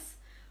less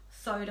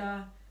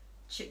soda,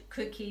 chip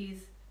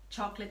cookies,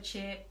 chocolate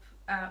chip,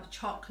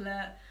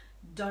 chocolate,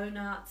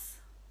 donuts,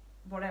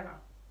 whatever.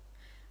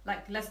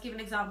 Like, let's give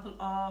an example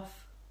of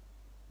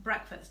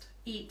breakfast.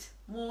 Eat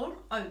more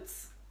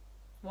oats.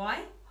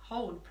 Why?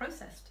 whole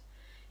processed.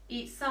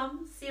 Eat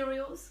some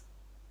cereals,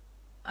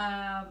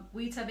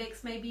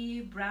 Weetabix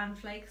maybe, bran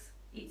flakes,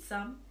 eat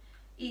some.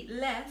 Eat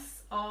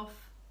less of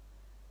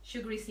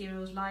sugary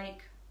cereals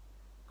like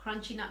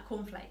crunchy nut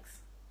cornflakes.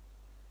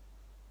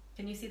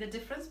 Can you see the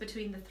difference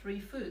between the three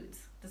foods?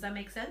 Does that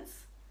make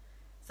sense?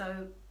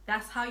 So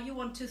that's how you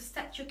want to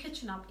set your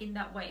kitchen up, in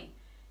that way.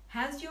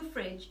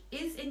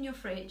 Is in your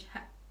fridge,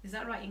 is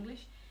that right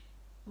English?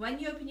 When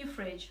you open your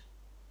fridge,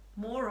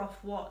 more of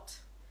what?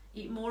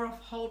 Eat more of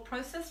whole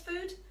processed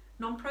food,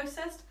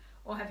 non-processed,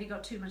 or have you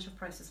got too much of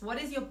processed? What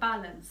is your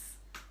balance?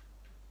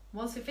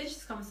 Once we finish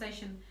this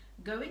conversation,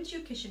 go into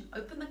your kitchen,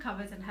 open the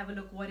cupboards and have a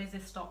look what is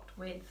it stocked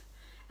with.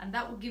 And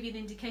that will give you an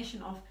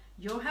indication of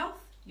your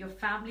health, your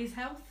family's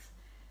health,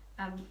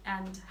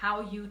 and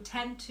how you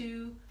tend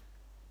to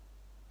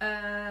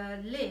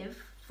live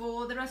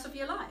for the rest of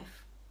your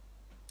life.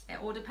 It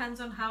all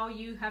depends on how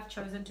you have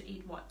chosen to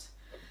eat what.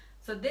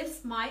 So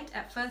this might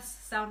at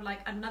first sound like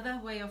another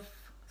way of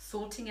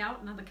sorting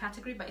out another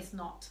category, but it's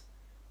not.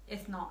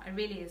 It's not. It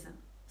really isn't.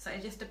 So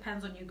it just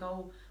depends on your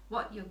goal,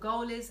 what your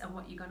goal is and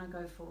what you're going to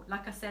go for.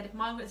 Like I said, if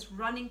Margaret's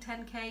running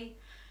 10k,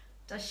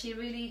 does she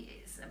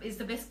really, is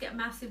the biscuit a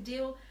massive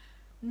deal?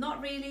 Not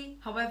really.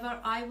 However,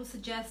 I will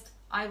suggest,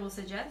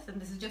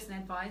 and this is just an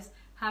advice,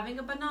 having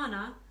a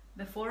banana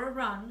before a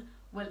run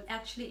will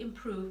actually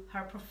improve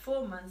her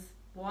performance.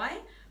 Why?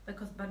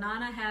 Because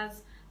banana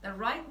has the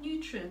right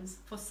nutrients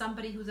for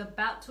somebody who's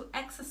about to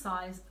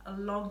exercise a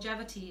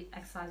longevity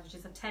exercise, which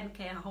is a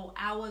 10k, a whole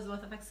hour's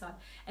worth of exercise,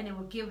 and it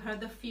will give her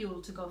the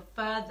fuel to go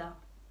further.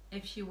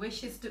 If she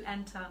wishes to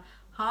enter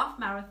half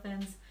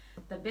marathons,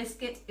 the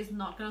biscuit is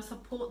not going to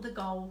support the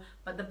goal,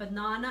 but the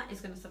banana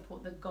is going to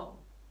support the goal.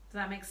 Does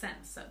that make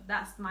sense? So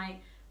that's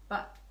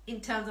but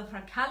in terms of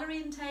her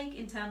calorie intake,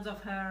 in terms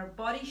of her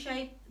body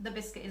shape, the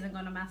biscuit isn't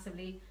going to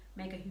massively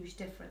make a huge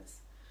difference.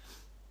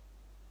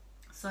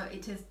 So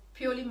it is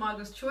purely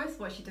Margaret's choice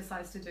what she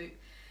decides to do.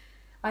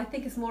 I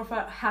think it's more of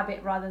a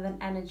habit rather than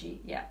energy.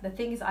 Yeah, the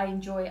thing is I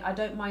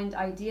don't mind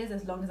ideas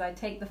as long as I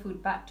take the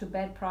food back to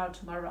bed prior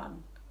to my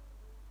run.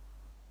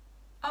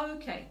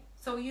 Okay,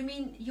 so you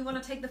mean you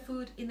want to take the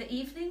food in the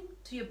evening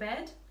to your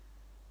bed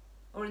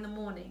or in the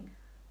morning?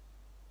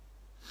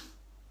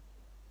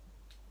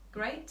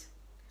 Great.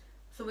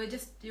 So we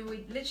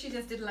literally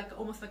just did like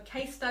almost a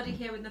case study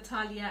here with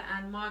Natalia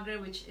and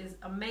Margaret, which is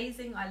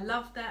amazing. I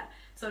love that.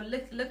 So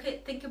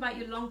think about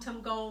your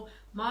long-term goal.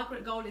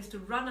 Margaret's goal is to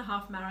run a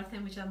half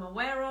marathon, which I'm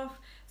aware of.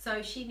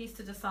 So she needs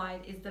to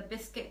decide, is the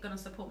biscuit going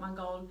to support my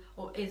goal,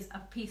 or is a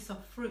piece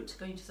of fruit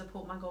going to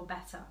support my goal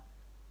better?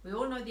 We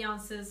all know the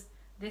answers.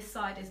 This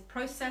side is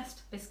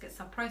processed, biscuits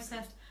are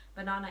processed,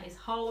 banana is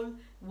whole,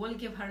 will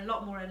give her a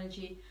lot more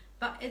energy,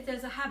 but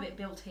there's a habit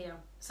built here.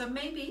 So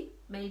maybe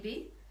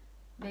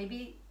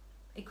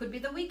it could be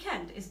the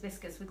weekend is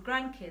biscuits with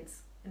grandkids,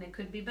 and it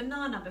could be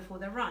banana before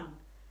the run.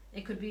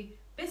 It could be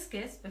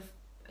biscuits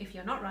if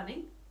you're not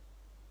running.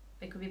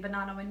 It could be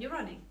banana when you're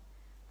running.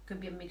 It could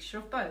be a mixture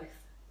of both.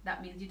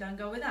 That means you don't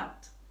go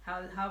without.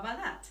 How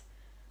about that?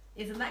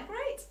 Isn't that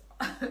great?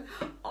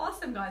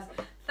 Awesome, guys.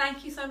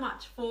 Thank you so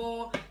much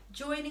for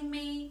joining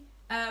me.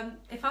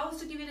 If I was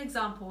to give you an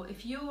example,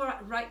 if you were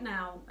right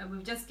now, and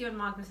we've just given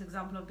Margaret's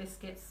example of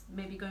biscuits,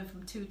 maybe going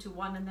from 2 to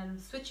 1 and then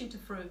switching to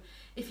fruit.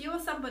 If you were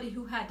somebody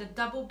who had a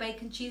double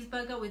bacon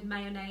cheeseburger with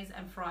mayonnaise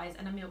and fries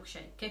and a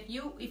milkshake, if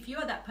you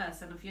are that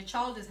person, if your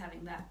child is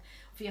having that,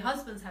 if your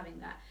husband's having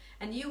that,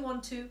 and you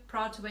want to,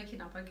 prior to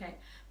waking up, okay,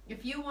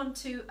 if you want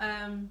to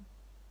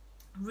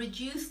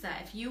reduce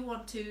that, if you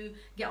want to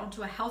get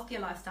onto a healthier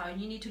lifestyle and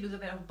you need to lose a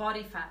bit of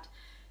body fat,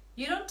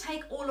 you don't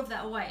take all of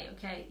that away,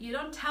 okay? You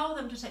don't tell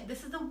them to take,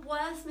 this is the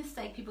worst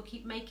mistake people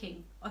keep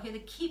making, okay? They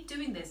keep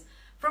doing this.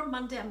 From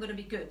Monday, I'm going to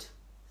be good.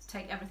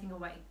 Take everything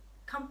away.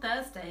 Come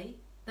Thursday,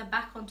 they're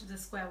back onto the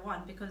square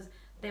one because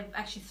they've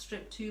actually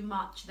stripped too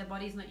much. Their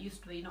body's not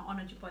used to it. You're not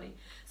honored your body.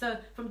 So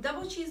from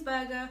double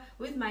cheeseburger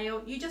with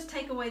mayo, you just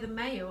take away the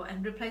mayo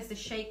and replace the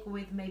shake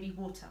with maybe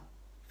water.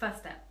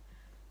 First step.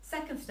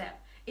 Second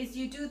step is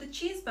you do the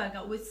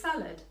cheeseburger with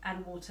salad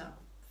and water.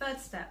 Third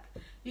step,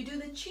 you do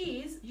the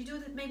cheese,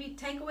 maybe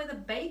take away the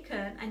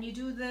bacon and you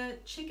do the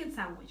chicken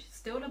sandwich.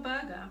 Still a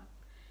burger.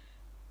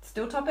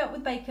 Still top it up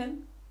with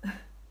bacon.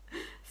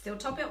 Still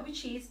top it up with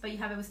cheese, but you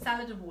have it with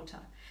salad and water.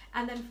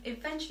 And then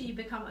eventually you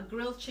become a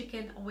grilled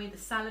chicken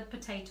with salad,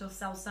 potato,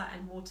 salsa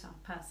and water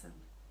person.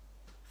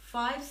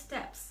 5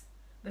 steps.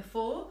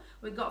 Before,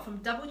 we got from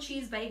double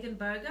cheese bacon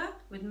burger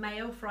with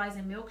mayo, fries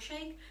and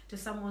milkshake to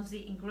someone's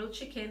eating grilled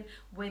chicken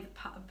with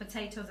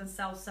potatoes and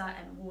salsa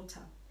and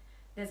water.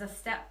 There's a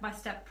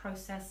step-by-step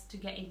process to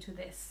get into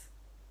this.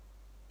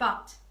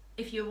 But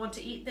if you want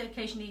to eat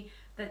occasionally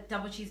the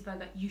double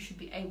cheeseburger, you should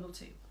be able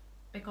to,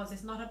 because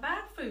it's not a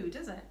bad food,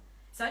 is it?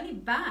 It's only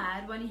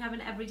bad when you have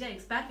it every day.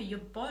 It's bad for your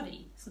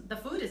body. The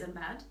food isn't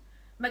bad.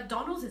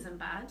 McDonald's isn't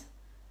bad.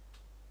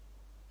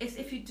 It's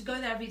if you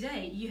go there every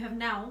day, you have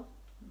now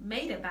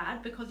made it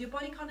bad because your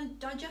body can't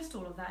digest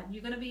all of that, and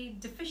you're going to be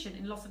deficient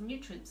in lots of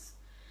nutrients.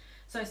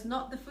 So it's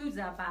not the foods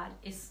that are bad.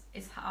 It's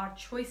our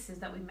choices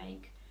that we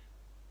make.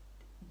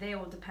 they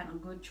all depend on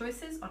good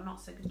choices or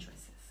not so good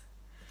choices.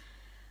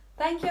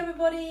 Thank you,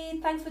 everybody.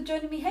 Thanks for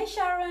joining me. Hey,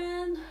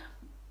 Sharon.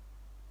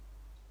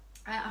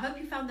 I hope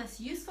you found this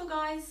useful,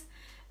 guys.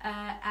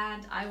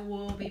 And I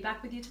will be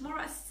back with you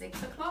tomorrow at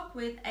 6 o'clock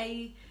with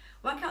a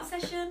workout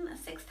session,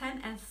 6,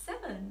 10 and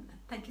 7.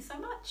 Thank you so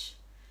much.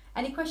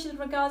 Any questions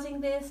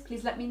regarding this,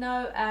 please let me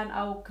know, and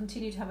I'll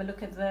continue to have a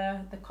look at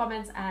the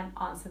comments and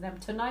answer them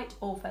tonight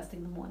or first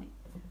thing in the morning.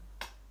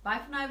 Bye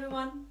for now,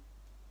 everyone.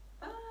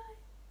 Bye.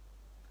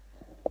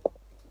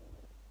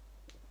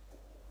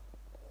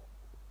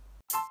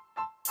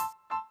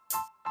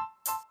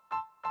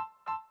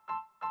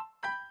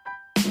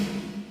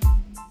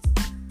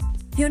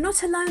 You're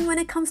not alone when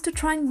it comes to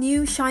trying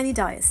new shiny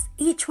diets,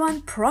 each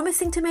one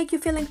promising to make you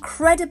feel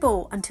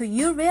incredible until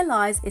you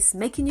realize it's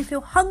making you feel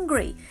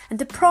hungry and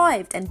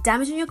deprived and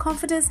damaging your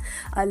confidence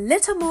a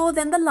little more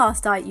than the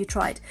last diet you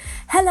tried.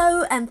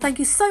 Hello, and thank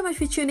you so much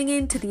for tuning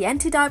in to the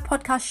Anti-Diet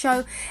Podcast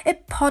Show, a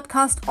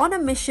podcast on a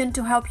mission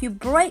to help you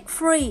break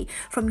free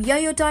from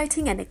yo-yo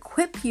dieting and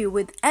equip you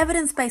with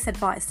evidence-based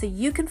advice so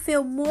you can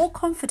feel more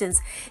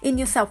confidence in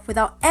yourself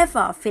without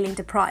ever feeling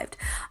deprived.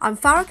 I'm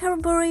Farah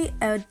Kariamburi,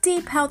 a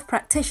deep health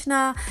practitioner,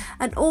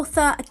 an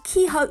author, a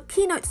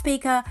keynote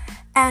speaker,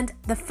 and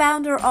the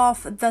founder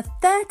of the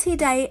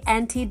 30-Day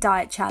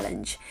Anti-Diet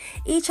Challenge.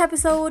 Each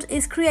episode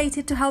is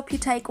created to help you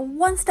take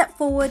one step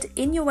forward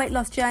in your weight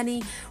loss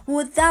journey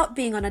without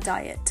being on a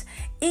diet.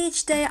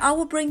 Each day I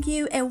will bring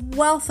you a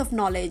wealth of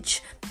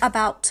knowledge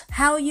about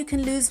how you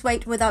can lose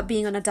weight without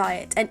being on a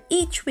diet. And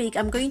each week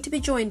I'm going to be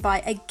joined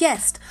by a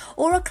guest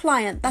or a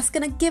client that's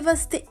going to give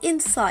us the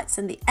insights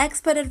and the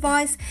expert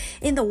advice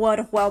in the world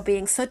of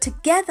well-being, so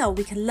together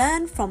we can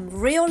learn from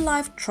real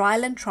life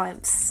trial and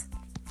triumphs.